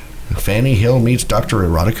 Fanny Hill meets Dr.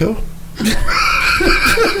 Erotico,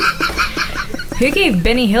 Who gave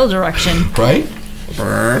Benny Hill direction? right?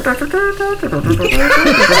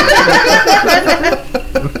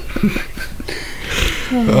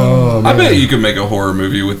 I bet you could make a horror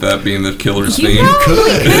movie with that being the killer's theme.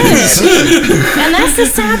 Could. And that's the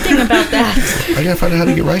sad thing about that. I gotta find out how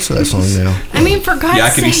to get rights to that song now. I mean, for God's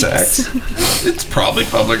Yakety sakes. sax. It's probably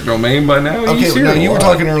public domain by now. Okay, hear now it a you were lot.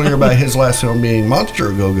 talking earlier about his last film being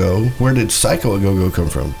Monster Go-Go. Where did Psycho Go-Go come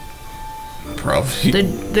from? Probably.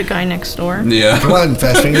 The guy next door. Yeah. Come on,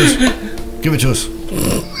 Fast Fingers. Give it to us.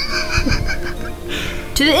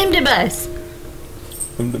 To the empty bus.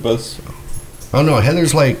 The bus. Oh no,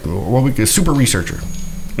 Heather's like what we super researcher.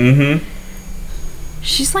 Mm-hmm.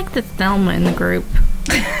 She's like the Thelma in the group.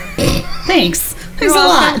 Thanks. Thanks a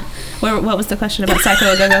lot. What was the question about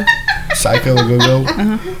Psycho Go-Go? Psycho Go-Go.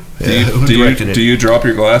 Yeah, who directed it? Do you drop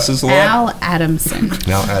your glasses a lot? Al Adamson.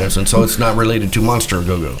 Now Addison. So it's not related to Monster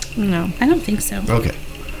Go-Go. No. I don't think so. Okay.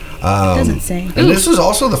 Doesn't say. And this is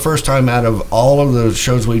also the first time out of all of the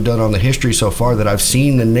shows we've done on the history so far that I've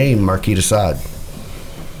seen the name Marquis de Sade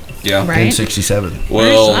Yeah. Right. in ¡67.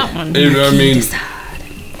 Well, that one? I mean,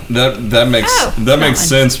 that makes that makes one.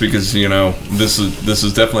 sense because this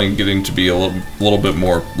is definitely getting to be a little bit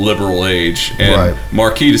more liberal age, and Right.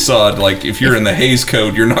 Marquis de Sade, like if you're in the Hays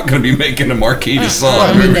Code, you're not going to be making a Marquis de Sade.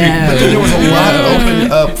 Right, movie. but then there was a lot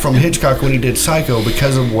opened up from Hitchcock when he did Psycho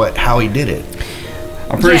because of how he did it.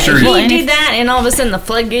 I'm pretty sure. He Well, and did if- that, and all of a sudden the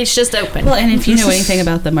floodgates just opened. Well, and if you know anything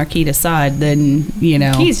about the Marquis de Sade, then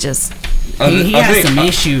He's just. he I has think- some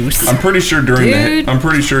issues. I'm pretty sure during Dude.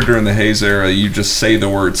 the Hays era, you just say the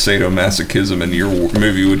word sadomasochism, and your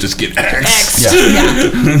movie would just get axed. Yeah.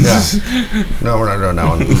 No, we're not doing that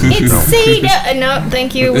one. It's No. Seda. No,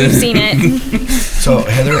 thank you. We've seen it. So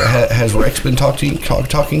Heather, has Rex been talking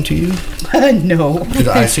to you? No. 'Cause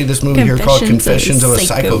I see this movie here called Confessions of a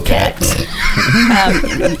Psycho Cat.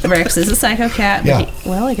 Rex is a psycho cat. But Yeah.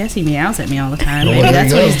 well, I guess he meows at me all the time. Well, Maybe there that's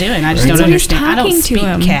you what go. he's doing. I just There don't you go. understand. I don't Talking to speak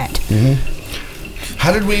him. cat.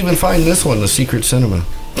 How did we even find this one, The Secret Cinema?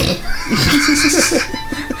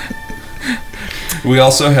 We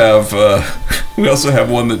also have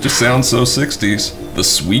one that just sounds so 60s. The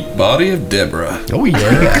Sweet Body of Deborah. Oh yeah.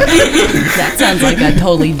 That sounds like a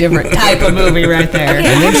totally different type of movie right there. Okay,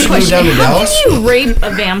 I And then have a she moved question. down to How Dallas? can you rape a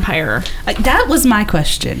vampire? That was my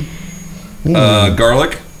question.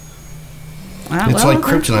 Garlic. It's like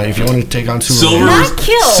kryptonite if you want to take on Silver. Superman. Not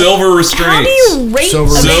kill. Silver restraints. How do you rape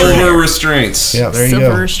Silver a vampire? Silver restraints. Yeah, there you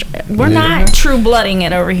Silver go. We're not true blooding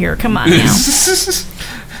it over here. Come on now.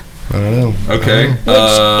 I don't know. Okay. Which, in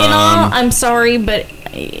all, I'm sorry, but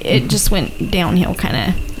it just went downhill kind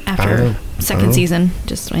of I don't after know. second season.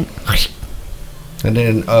 Just went. And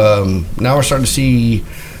then now we're starting to see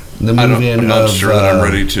the move-in I'm not of, sure that I'm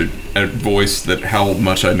ready to voice that how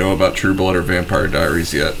much I know about True Blood or Vampire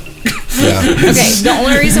Diaries yet. Yeah. Okay, the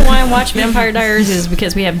only reason why I watch Vampire Diaries is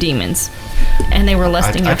because we have demons, and they were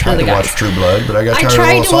lusting I after tried the to guys. watch True Blood, but I got I tired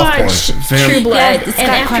tried of to all watch soft True Blood, Yeah, it's and got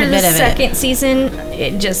after quite a the bit of it. second season,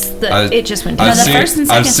 it just went down. I've the seen, first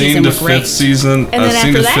and I've second seen season the were great. fifth season. And I've then seen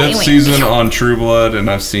after the that, it fifth went season on True Blood, and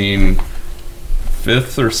I've seen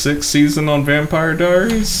fifth or sixth season on Vampire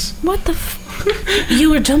Diaries. What the?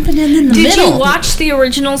 You were jumping in the Did middle. you watch the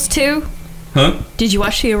originals too? Huh? Did you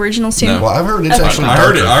watch the originals too? No. Well, I've heard it's actually. I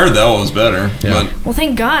heard it. darker. I heard that one was better. Yeah. But Well,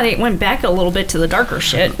 thank God it went back a little bit to the darker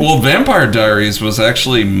shit. well, Vampire Diaries was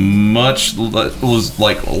actually was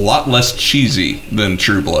like a lot less cheesy than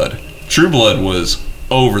True Blood. True Blood was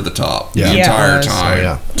over the top Yeah. the Yeah, it entire was. time. Oh,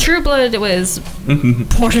 yeah. True Blood was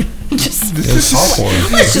porn. Just It's soft porn.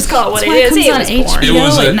 let's just call it what That's it why is. it It comes was on porn. It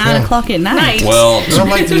was HBO a- at 9 o'clock at night. Night. Well, And I'm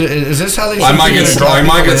like, is this how they? I might think get they're gonna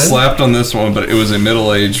draw people in? slapped on this one, but it was a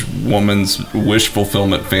middle-aged woman's wish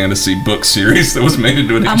fulfillment fantasy book series that was made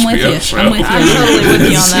into an I'm HBO with you. show. I'm with you. I'm totally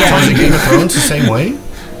with you on So that. is Game of Thrones the same way?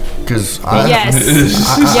 Because I Yes.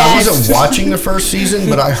 wasn't watching the first season,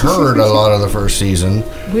 but I heard a lot of the first season.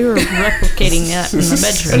 We were replicating that in the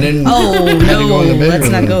bedroom. And then Oh, had to go in the no. Let's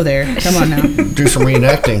bedroom not go and there. Come on now. do some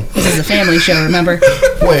reenacting. This is a family show, remember?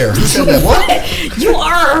 Where? Who said that? What? You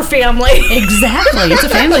are our family. Exactly. It's a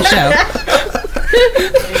family show.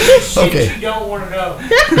 Okay. You don't want to know.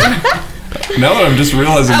 Now that I'm just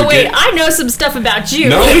realizing Oh the wait, I know some stuff about you.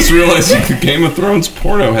 now I'm just realizing the Game of Thrones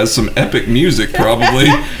porno has some epic music, probably.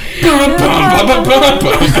 Bum, bum, bum, bum, bum,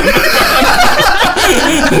 bum.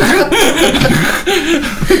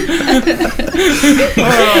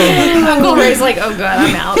 Uncle Ray's like, oh god,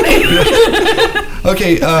 I'm out.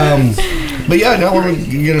 Okay. But yeah, now we're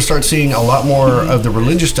going to start seeing a lot more of the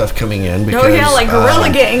religious stuff coming in. Because, Oh yeah, like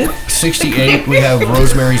Gorilla Gang. 68, we have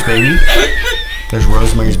Rosemary's Baby. There's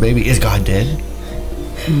Rosemary's Baby. Is God dead?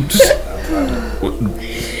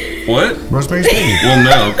 What? Rosemary's Baby. Well,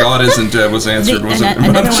 no, God Isn't Dead was answered. Was a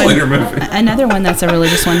much later movie. Another one that's a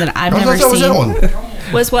religious one that I've I never thought that was seen. that one.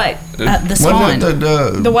 Was what? The Spawn. Wasn't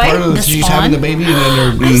that The what? part of The she's Spawn? having the baby and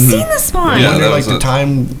then they're I've seen the Spawn. Yeah, when they're that like was the it.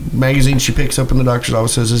 Time magazine she picks up in the doctor's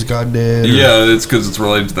office says, "Is God dead?" Or- Yeah, it's because it's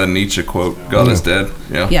related to that Nietzsche quote, God is dead.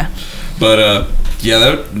 Yeah. Yeah. But, yeah,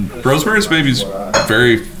 that Rosemary's Baby's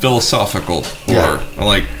very philosophical horror.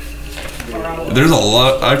 Like, there's a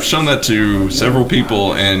lot. I've shown that to several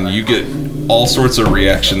people, and you get all sorts of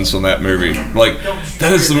reactions on that movie. Like,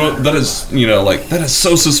 that is that is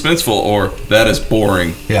so suspenseful, or that is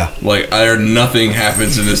boring. Yeah. Like, nothing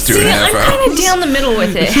happens in this 2.5 See, I'm hours. kind of down the middle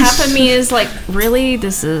with it. Half of me is like, really,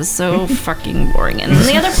 this is so fucking boring, and then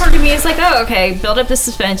the other part of me is like, oh, okay, build up the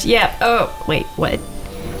suspense. Yeah. Oh, wait, what?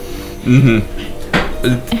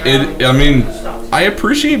 I mean, I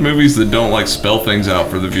appreciate movies that don't like spell things out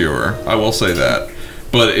for the viewer. I will say that,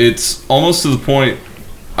 but it's almost to the point.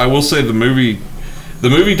 I will say the movie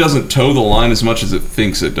doesn't toe the line as much as it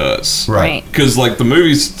thinks it does. Right. Because like the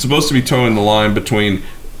movie's supposed to be towing the line between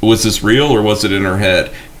was this real or was it in her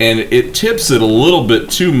head, and it tips it a little bit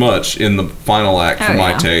too much in the final act for Oh,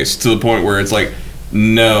 my yeah. taste, to the point where it's like,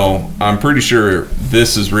 no, I'm pretty sure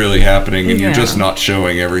this is really happening, and you're Yeah. just not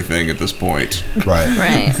showing everything at this point. Right.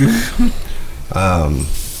 Right.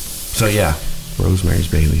 So yeah, Rosemary's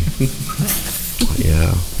Baby.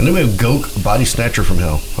 Yeah. And then we have Gok, Body Snatcher from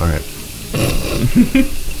Hell. All right.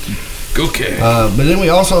 Okay. But then we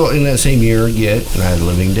also, in that same year, get Night of the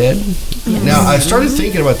Living Dead. Now, I started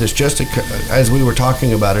thinking about this just as we were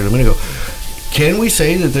talking about it a minute ago. Can we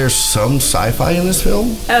say that there's some sci-fi in this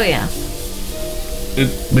film? Oh yeah.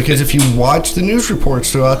 Because if you watch the news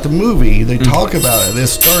reports throughout the movie, they talk about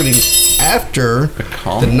this starting after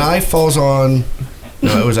the knife falls on.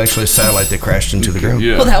 No, it was actually a satellite that crashed into the ground.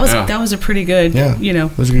 Yeah, Well, that was yeah. that was a pretty good, Yeah, you know,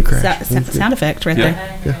 it was a good crash. sound effect right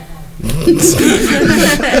Yeah. there.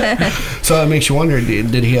 So it makes you wonder: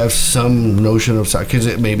 did he have some notion of because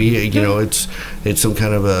it maybe it's some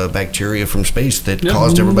kind of a bacteria from space that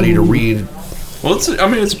caused everybody to read. Well, it's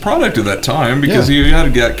a product of that time, because Yeah. you had to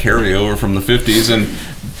get carryover from the 50s, and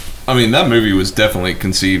I mean that movie was definitely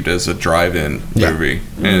conceived as a drive-in Yeah. movie,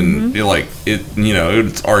 and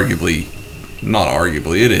it's arguably, not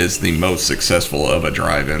arguably, it is the most successful of a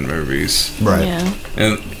drive-in movies, Right. Yeah.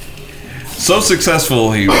 and so successful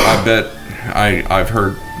I bet I've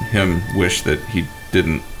heard him wish that he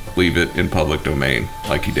didn't leave it in public domain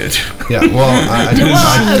like he did. Yeah, well, I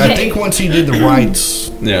okay. think once he did the rights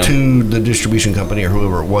Yeah. to the distribution company or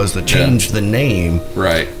whoever it was that changed the name,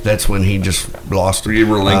 Right. that's when he just lost it. He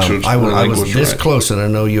relinquished- I was relinquished this rights. close, and I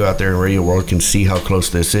know you out there in radio world can see how close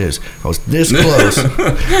this is. I was this close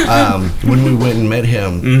when we went and met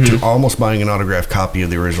him to almost buying an autographed copy of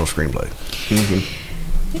the original screenplay.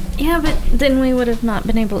 Yeah, but then we would have not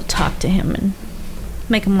been able to talk to him and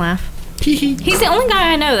make him laugh. He's the only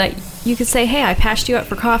guy I know that you could say, "Hey, I passed you up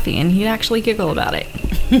for coffee," and he'd actually giggle about it.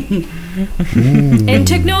 And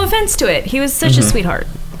took no offense to it. He was such a sweetheart.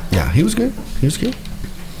 Yeah, he was good. He was good.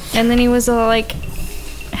 And then he was all like,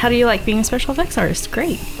 "How do you like being a special effects artist?"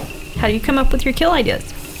 "Great." "How do you come up with your kill ideas?"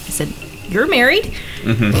 I said, "You're married.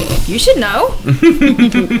 You should know."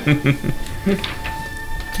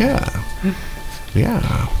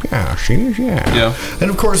 Yeah, she is, Yeah. And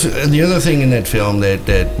of course, the other thing in that film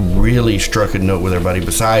that really struck a note with everybody,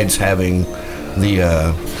 besides having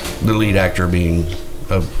the lead actor being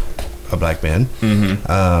a black man,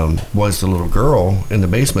 was the little girl in the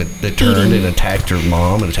basement that turned and attacked her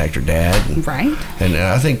mom and attacked her dad. Right. And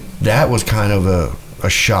I think that was kind of a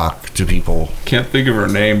shock to people. Can't think of her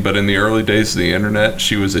name, but in the early days of the internet,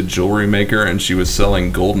 she was a jewelry maker and she was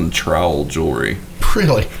selling golden trowel jewelry.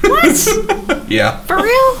 Really? What? Yeah. For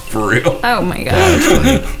real? For real. Oh my god.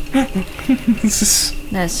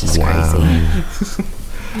 That's just crazy.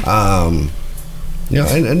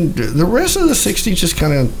 Yeah, and the rest of the 60s just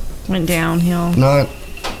kind of Went downhill. not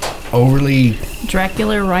overly...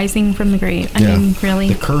 Dracula rising from the grave. I mean,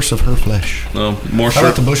 really? The curse of her flesh. Well, more, How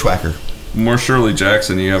about the Bushwhacker? more Shirley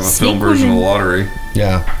Jackson, you have a film Snake version of Woman. Lottery.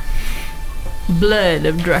 Yeah. Blood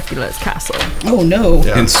of Dracula's castle. Oh no.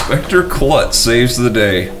 Yeah. Inspector Klutz saves the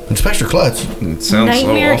day. Inspector Klutz. It sounds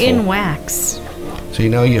Nightmare so awful. in Wax. So you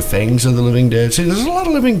know you have Fangs of the Living Dead. See, there's a lot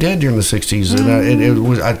of Living Dead during the 60s, and it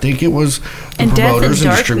was. I think it was the And Death and promoters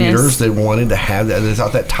and Darkness. distributors that wanted to have that. They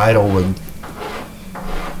thought that title would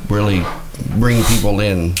really bring people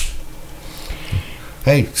in.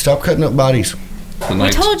 Hey, stop cutting up bodies. The We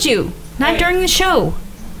night- told you. Not during the show.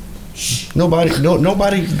 Nobody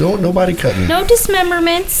cutting. No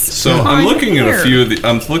dismemberments. So on I'm looking at here. a few.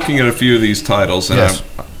 I'm looking at a few of these titles, and Yes.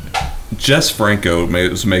 Jess Franco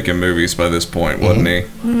was making movies by this point, wasn't he?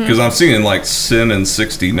 Because I'm seeing like Sin in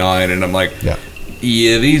 '69, and I'm like, Yeah.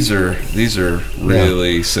 yeah, these are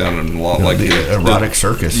really sounding a lot like the erotic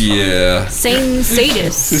circus. Yeah. Satan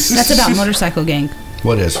sadist. That's about Motorcycle Gang.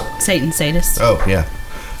 What is? Satan sadist. Oh yeah.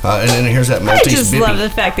 And then here's that I Maltese just love Bippy. the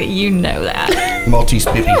fact that you know that. Maltese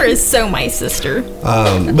Bippy. You are so my sister.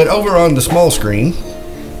 But over on the small screen,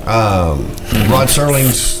 Rod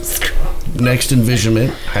Serling's next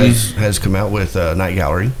Envisionment has come out with Night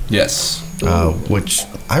Gallery, Yes. which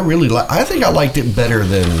I really like. I think I liked it better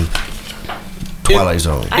than Twilight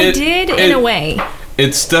Zone. I did in a way.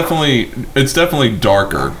 It's definitely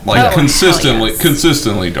darker, like Oh, hell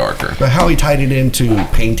consistently darker. But how he tied it into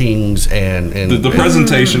paintings and The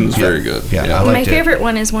presentation is very good. Yeah, I My liked it. favorite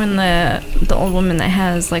one is when the old woman that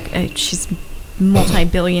has like she's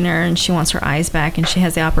multi-billionaire and she wants her eyes back and she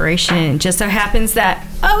has the operation and it just so happens that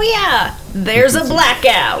there's a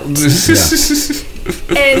blackout and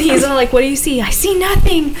he's all like, "What do you see?" "I see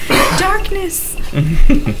nothing. Darkness."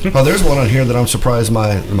 Oh, there's one on here that I'm surprised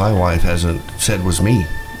my wife hasn't said was me.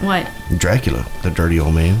 What? Dracula, the dirty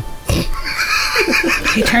old man.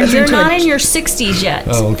 He turns You're into not a in your 60s yet.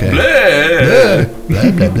 Oh, okay. Yeah.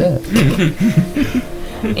 Blah, blah, blah.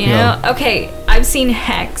 You know? Okay, I've seen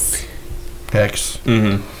Hex. Hex.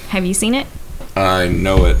 Have you seen it? I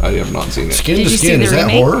know it. I have not seen it. Skin Did to you see skin. the Is that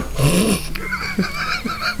remake? horror?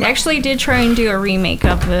 They actually did try and do a remake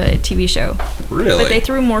of the TV show, Really? but they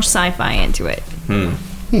threw more sci-fi into it.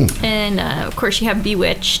 And of course, you have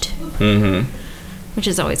Bewitched, which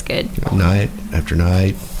is always good. Night after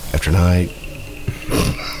night after night.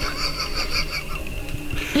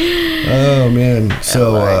 Oh man.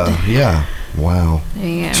 So yeah. Wow. There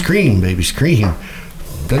you go. Scream, baby, scream.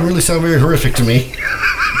 Doesn't really sound very horrific to me.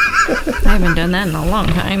 I haven't done that in a long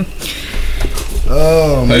time.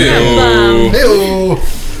 Oh man. Hey-o. Hey-o.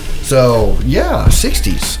 So yeah,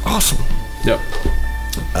 60s. Awesome. Yep.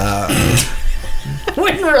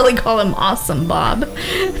 Wouldn't really call him awesome, Bob.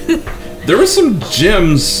 There were some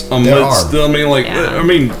gems amidst. There are. I mean, like, Yeah. I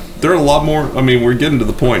mean, there are a lot more. I mean, we're getting to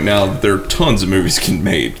the point now that there are tons of movies getting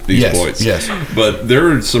made these Yes, points. yes. But there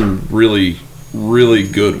are some really, really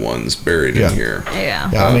good ones buried Yeah. in here. Yeah.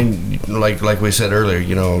 Yeah, I mean, like we said earlier,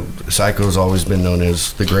 you know, Psycho's always been known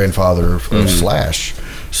as the grandfather of Slash.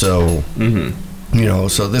 So, you know,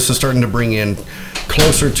 so this is starting to bring in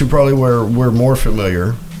closer to probably where we're more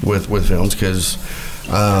familiar with films because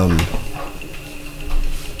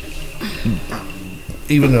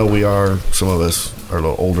even though some of us are a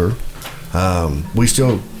little older, we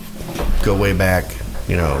still go way back,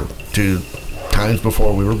 to times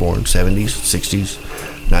before we were born, 70s, 60s,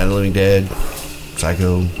 Night of the Living Dead,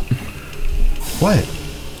 Psycho. What?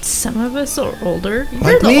 Some of us are older. Like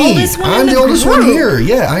You're the me. oldest one I'm in the the oldest one group. here.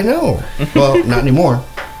 Yeah, I know. Well, not anymore.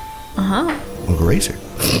 Uh-huh. Uncle Racer.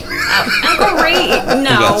 Uncle Ray, no.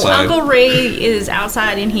 outside. Uncle Ray is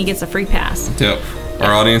outside and he gets a free pass. Yep.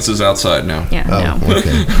 Our audience is outside now. Yeah, no.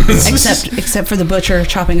 Okay. Except for the butcher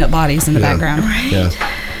chopping up bodies in the background. Yeah.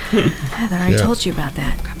 Heather, I told you about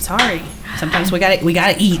that. I'm sorry. Sometimes we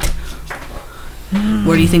gotta eat.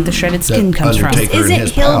 Where do you think the shredded skin comes from? Undertaker and Isn't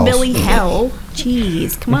his hillbilly pals. hell?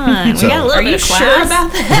 Jeez, come on. So- We got a little Are bit you of class. sure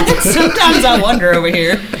about that? Sometimes I wonder over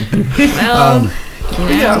here. Well,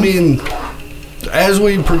 Yeah, I mean, as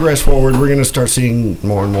we progress forward, we're going to start seeing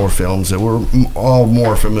more and more films that we're all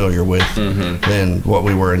more familiar with than what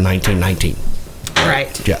we were in 1919.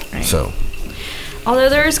 Right. Yeah, so. although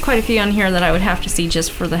there is quite a few on here that I would have to see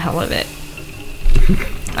just for the hell of it.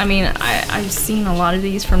 I mean, I've seen a lot of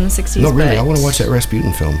these from the 60s. No, really, but I want to watch that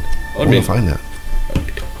Rasputin film. I want to find that.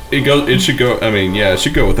 It should go. I mean, yeah, it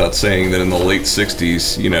should go without saying that in the late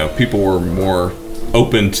 '60s, people were more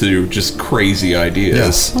open to just crazy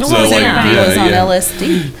ideas. Yeah. Everybody was on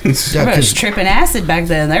LSD. Yeah, Everybody was tripping acid back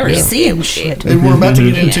then. They were seeing shit. And we're about to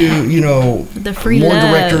get into, the free more love.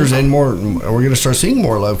 directors and more. We're going to start seeing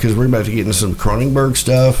more love because we're about to get into some Cronenberg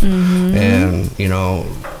stuff and,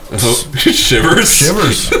 Shivers.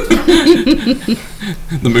 Shivers.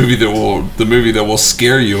 The movie that will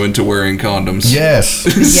scare you into wearing condoms. Yes.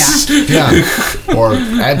 Yeah. Yeah. Or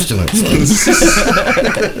abstinence.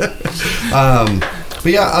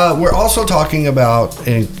 But yeah, we're also talking about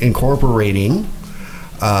incorporating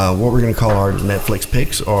what we're going to call our Netflix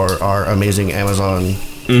picks or our amazing Amazon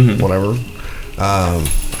whatever.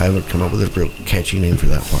 I haven't come up with a real catchy name for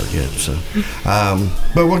that part yet. So,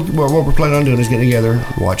 but what we're planning on doing is getting together,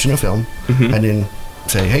 watching a film, and then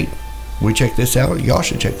say, hey, we checked this out. Y'all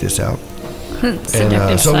should check this out.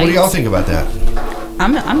 And so what do y'all think about that?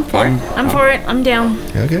 I'm for it. I'm for it. I'm down.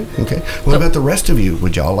 Okay. What about the rest of you?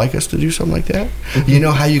 Would y'all like us to do something like that? You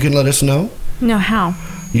know how you can let us know? No, how?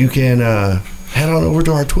 You can head on over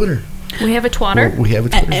to our Twitter. We have a twatter. We have a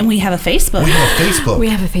Twitter. And we have a Facebook. We have Facebook. We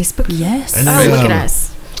have a Facebook. Yes. And Oh, then, look at us.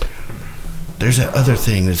 There's that other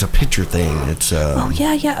thing. There's a picture thing. It's Oh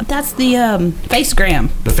yeah. That's the Facegram.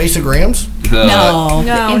 the Faceograms. No,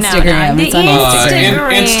 the Instagram. The It's on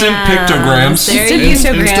Instagram. Instant pictograms. There Instant you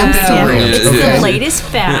pictograms. Instant pictograms. It's Okay. the latest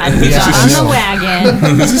fad. We Yeah, got I on know. the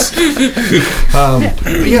wagon.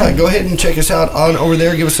 But yeah, go ahead and check us out on over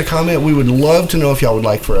there. Give us a comment. We would love to know if y'all would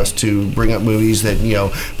like for us to bring up movies that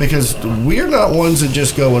because we're not ones that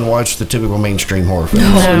just go and watch the typical mainstream horror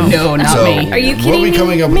films. No, not So me. Are you we'll kidding be me?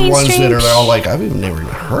 coming up with ones that Mainstream? are all like, I've even never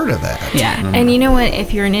even heard of that. Yeah. And you know what?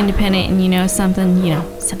 If you're an independent and you know something,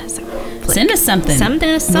 send us Send us something. Send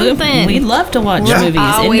us something. We'd love to watch We're movies.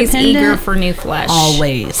 always eager Independent. for new flesh.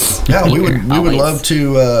 Always. Yeah, we would Always. love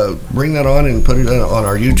to bring that on and put it on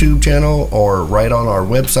our YouTube channel or right on our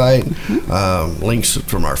website. Links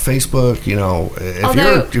from our Facebook.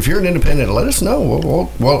 If you're an independent, let us know.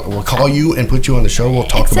 We'll call you and put you on the show. We'll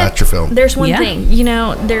talk about your film. There's one Yeah. thing.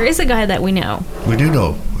 There is a guy that we know. We do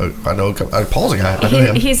know. I know. Paul's a guy. I know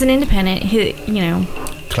him. He's an independent.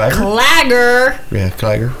 Clagger? Clagger Yeah,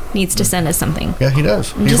 Clagger. needs to send us something. Yeah, he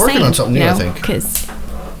does. I'm He's just working saying, on something new, I think. because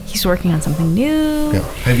he's working on something new. Yeah.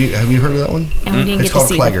 Have you heard of that one? And we didn't It's get to called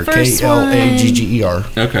see Clagger. the first one.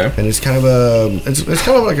 Klagger. Okay. And it's kind of it's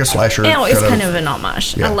kind of like a slasher. It's kind of an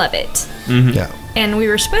homage. Yeah. I love it. Yeah. And we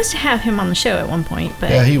were supposed to have him on the show at one point,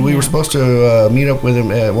 but Yeah, we were supposed to meet up with him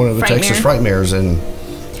at one of the Texas Frightmare. Frightmares, and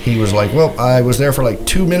he was like, "Well, I was there for like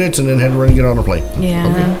 2 minutes and then had to run and get on a plane."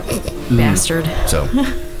 Yeah, bastard. So,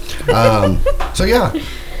 so yeah.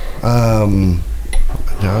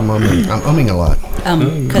 Now I'm umming a lot.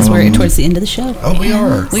 Because we're towards the end of the show. Oh, we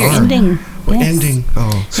are. We're ending. We're Yes. ending.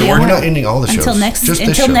 Oh, so Yeah. we're not ending all the shows. Until next. Just this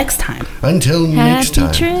Until show. next time. Until next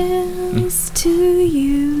Happy time. trails to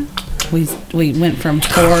you. We went from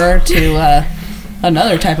horror to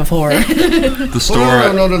another type of horror. The store.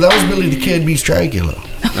 No, that was Billy the Kid meets Dracula.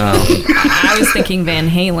 I was thinking Van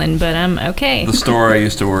Halen, but I'm okay. The store I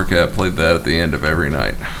used to work at played that at the end of every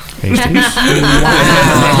night. Hastings.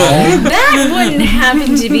 That wouldn't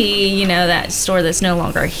happen to be, that store that's no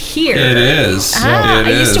longer here. It is. Ah, It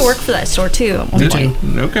I used to is. work for that store too at one Did point.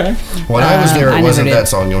 you? Okay. When I was there, I it never wasn't did. that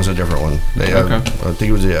song. It was a different one. Okay. I think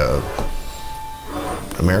it was the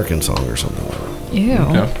American song or something. Ew.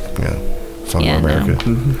 Okay. Yeah. Song Yeah, of no. America.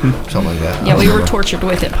 Something like that. Yeah, we were tortured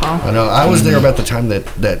with it, Paul. I know. I was there about the time that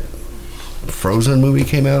Frozen movie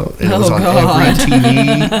came out, and it was Oh, on God. every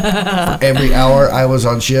TV. For every hour I was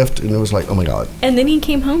on shift, and it was like, oh my God. And then he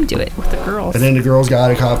came home to it with the girls. And then the girls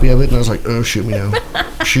got a copy of it, and I was like, oh, shoot me now.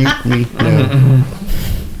 Shoot me now.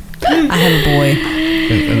 I have a boy.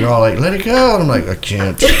 And they're all like, let it go. And I'm like, I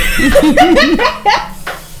can't.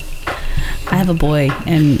 I have a boy,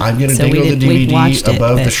 and I'm going to so dangle the we've watched DVD it,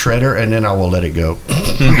 above but- the shredder, and then I will let it go.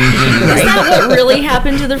 Is that what really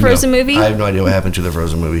happened to the Frozen movie? I have no idea what happened to the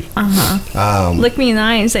Frozen movie. Look me in the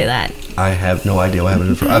eye and say that. I have no idea what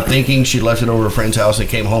happened to I'm thinking she left it over a friend's house and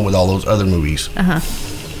came home with all those other movies.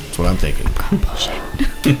 That's what I'm thinking.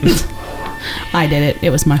 I did it. It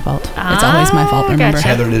was my fault. It's always my fault, remember? gotcha.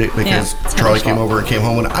 Heather did it because Yeah, it's Charlie Heather's came fault. over and came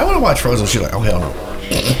home and I want to watch Frozen. She's like, oh, hell no.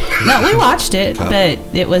 No, we watched it, but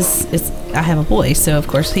I have a boy, so of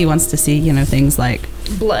course he wants to see, things like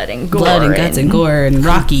Blood and gore. blood and guts and gore and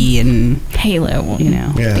Rocky and, Halo.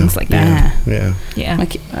 Yeah. Things like that. Yeah. Yeah.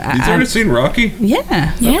 like, You've already seen Rocky?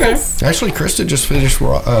 yeah. Yes. Actually, Krista just finished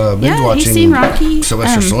binge Yeah, watching he's seen Rocky.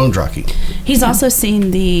 Sylvester Stallone's Rocky. He's also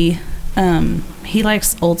seen the, he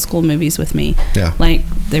likes old school movies with me. Yeah. Like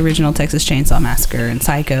the original Texas Chainsaw Massacre and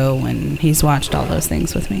Psycho, and he's watched all those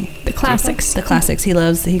things with me. The classics. The classics. He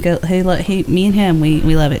loves, me and him, we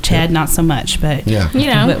love it. Chad, not so much, but Yeah.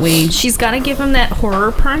 But she's got to give him that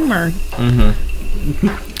horror primer.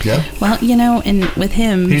 Yeah. well, and with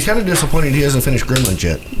him, He's kind of disappointed he hasn't finished Gremlins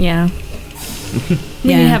yet. Yeah.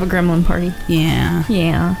 We need to have a gremlin party. yeah,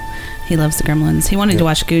 Yeah. he loves the Gremlins. He wanted to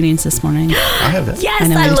watch Goonies this morning. I have that. Yes, I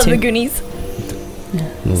know, I me love too. the Goonies.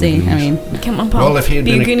 See, I mean, Come on, Paul. Well, if he had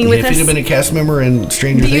Be been a Goonie with us. been a cast member in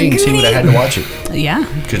Stranger Be a Things, he would have Goonie. had to watch it yeah,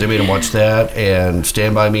 because they made him watch that and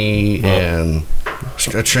Stand by Me and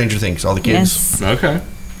Stranger Things. All the kids Yes. Okay.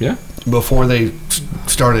 Yeah. before they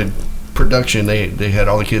started production, they had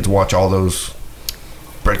all the kids watch all those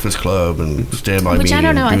Breakfast Club and Stand by Me. Which I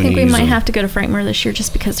don't know. and I think we Goonies might and- have to go to Frightmare this year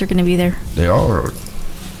just because they're going to be there. They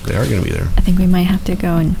are going to be there. I think we might have to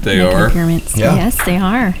go and They make are? an appearance. Yeah. Yes, they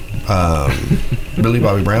are. Billy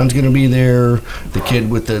Bobby Brown's going to be there. The kid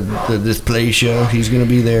with the dysplasia, he's going to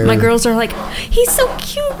be there. My girls are like, he's so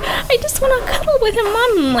cute. I just want to cuddle with him,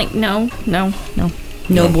 Mom. I'm like, no.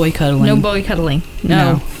 no boy cuddling. No boy cuddling.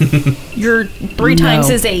 No. You're 3 times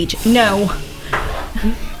No. his age. No.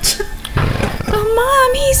 But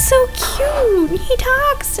Mom, he's so cute. He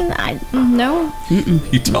talks and no.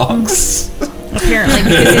 He talks. Apparently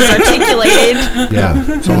because he's articulated. Yeah.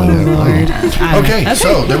 Something like Lord. that. Okay,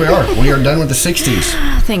 so there we are. We are done with the 60s.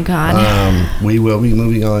 Thank God. We will be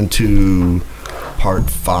moving on to part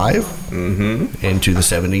 5 into the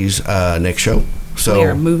 70s next show. So We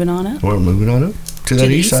are moving on up we're moving on up to to that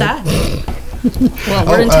the east side. well,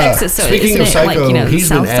 we're in Texas, so speaking isn't of it Psycho, like, the he's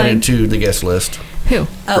been south added side? to the guest list. Who?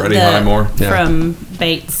 Freddie Highmore. Yeah. from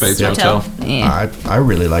Bates Hotel. Yeah. I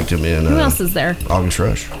really liked him in Who else is there? August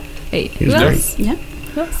Rush. Hey, was who great. else? Yeah.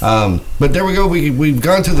 Who else? But there we go. We've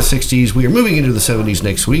gone through the 60s. We are moving into the 70s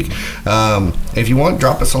next week. If you want,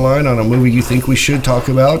 drop us a line on a movie you think we should talk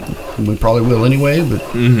about. We probably will anyway, but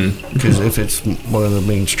because if it's one of the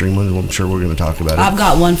mainstream ones, I'm sure we're going to talk about it. I've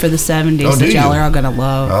got one for the 70s Oh, do that y'all you? are all gonna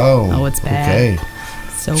love. Oh, it's bad. Okay.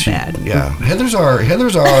 So bad. Yeah, Heather's our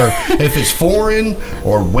if it's foreign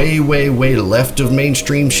or way left of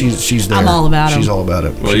mainstream, she's there. I'm all about She's 'em. all about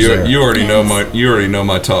it. Well, She's there. you already know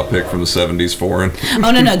my top pick from the 70s foreign.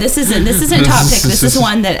 Oh no, this isn't top pick. This is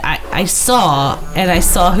one that I saw, and I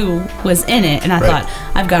saw who was in it, and I Right. thought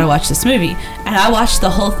I've got to watch this movie. And I watched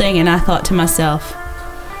the whole thing, and I thought to myself,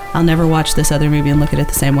 I'll never watch this other movie and look at it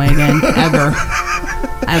the same way again, ever.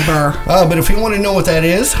 But if you want to know what that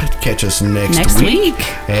is, catch us next week.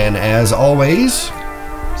 And as always,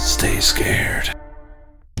 Stay scared.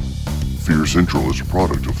 Fear Central is a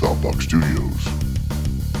product of Thoughtbox Studios.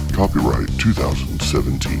 Copyright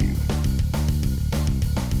 2017.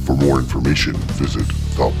 For more information, visit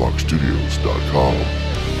thoughtboxstudios.com.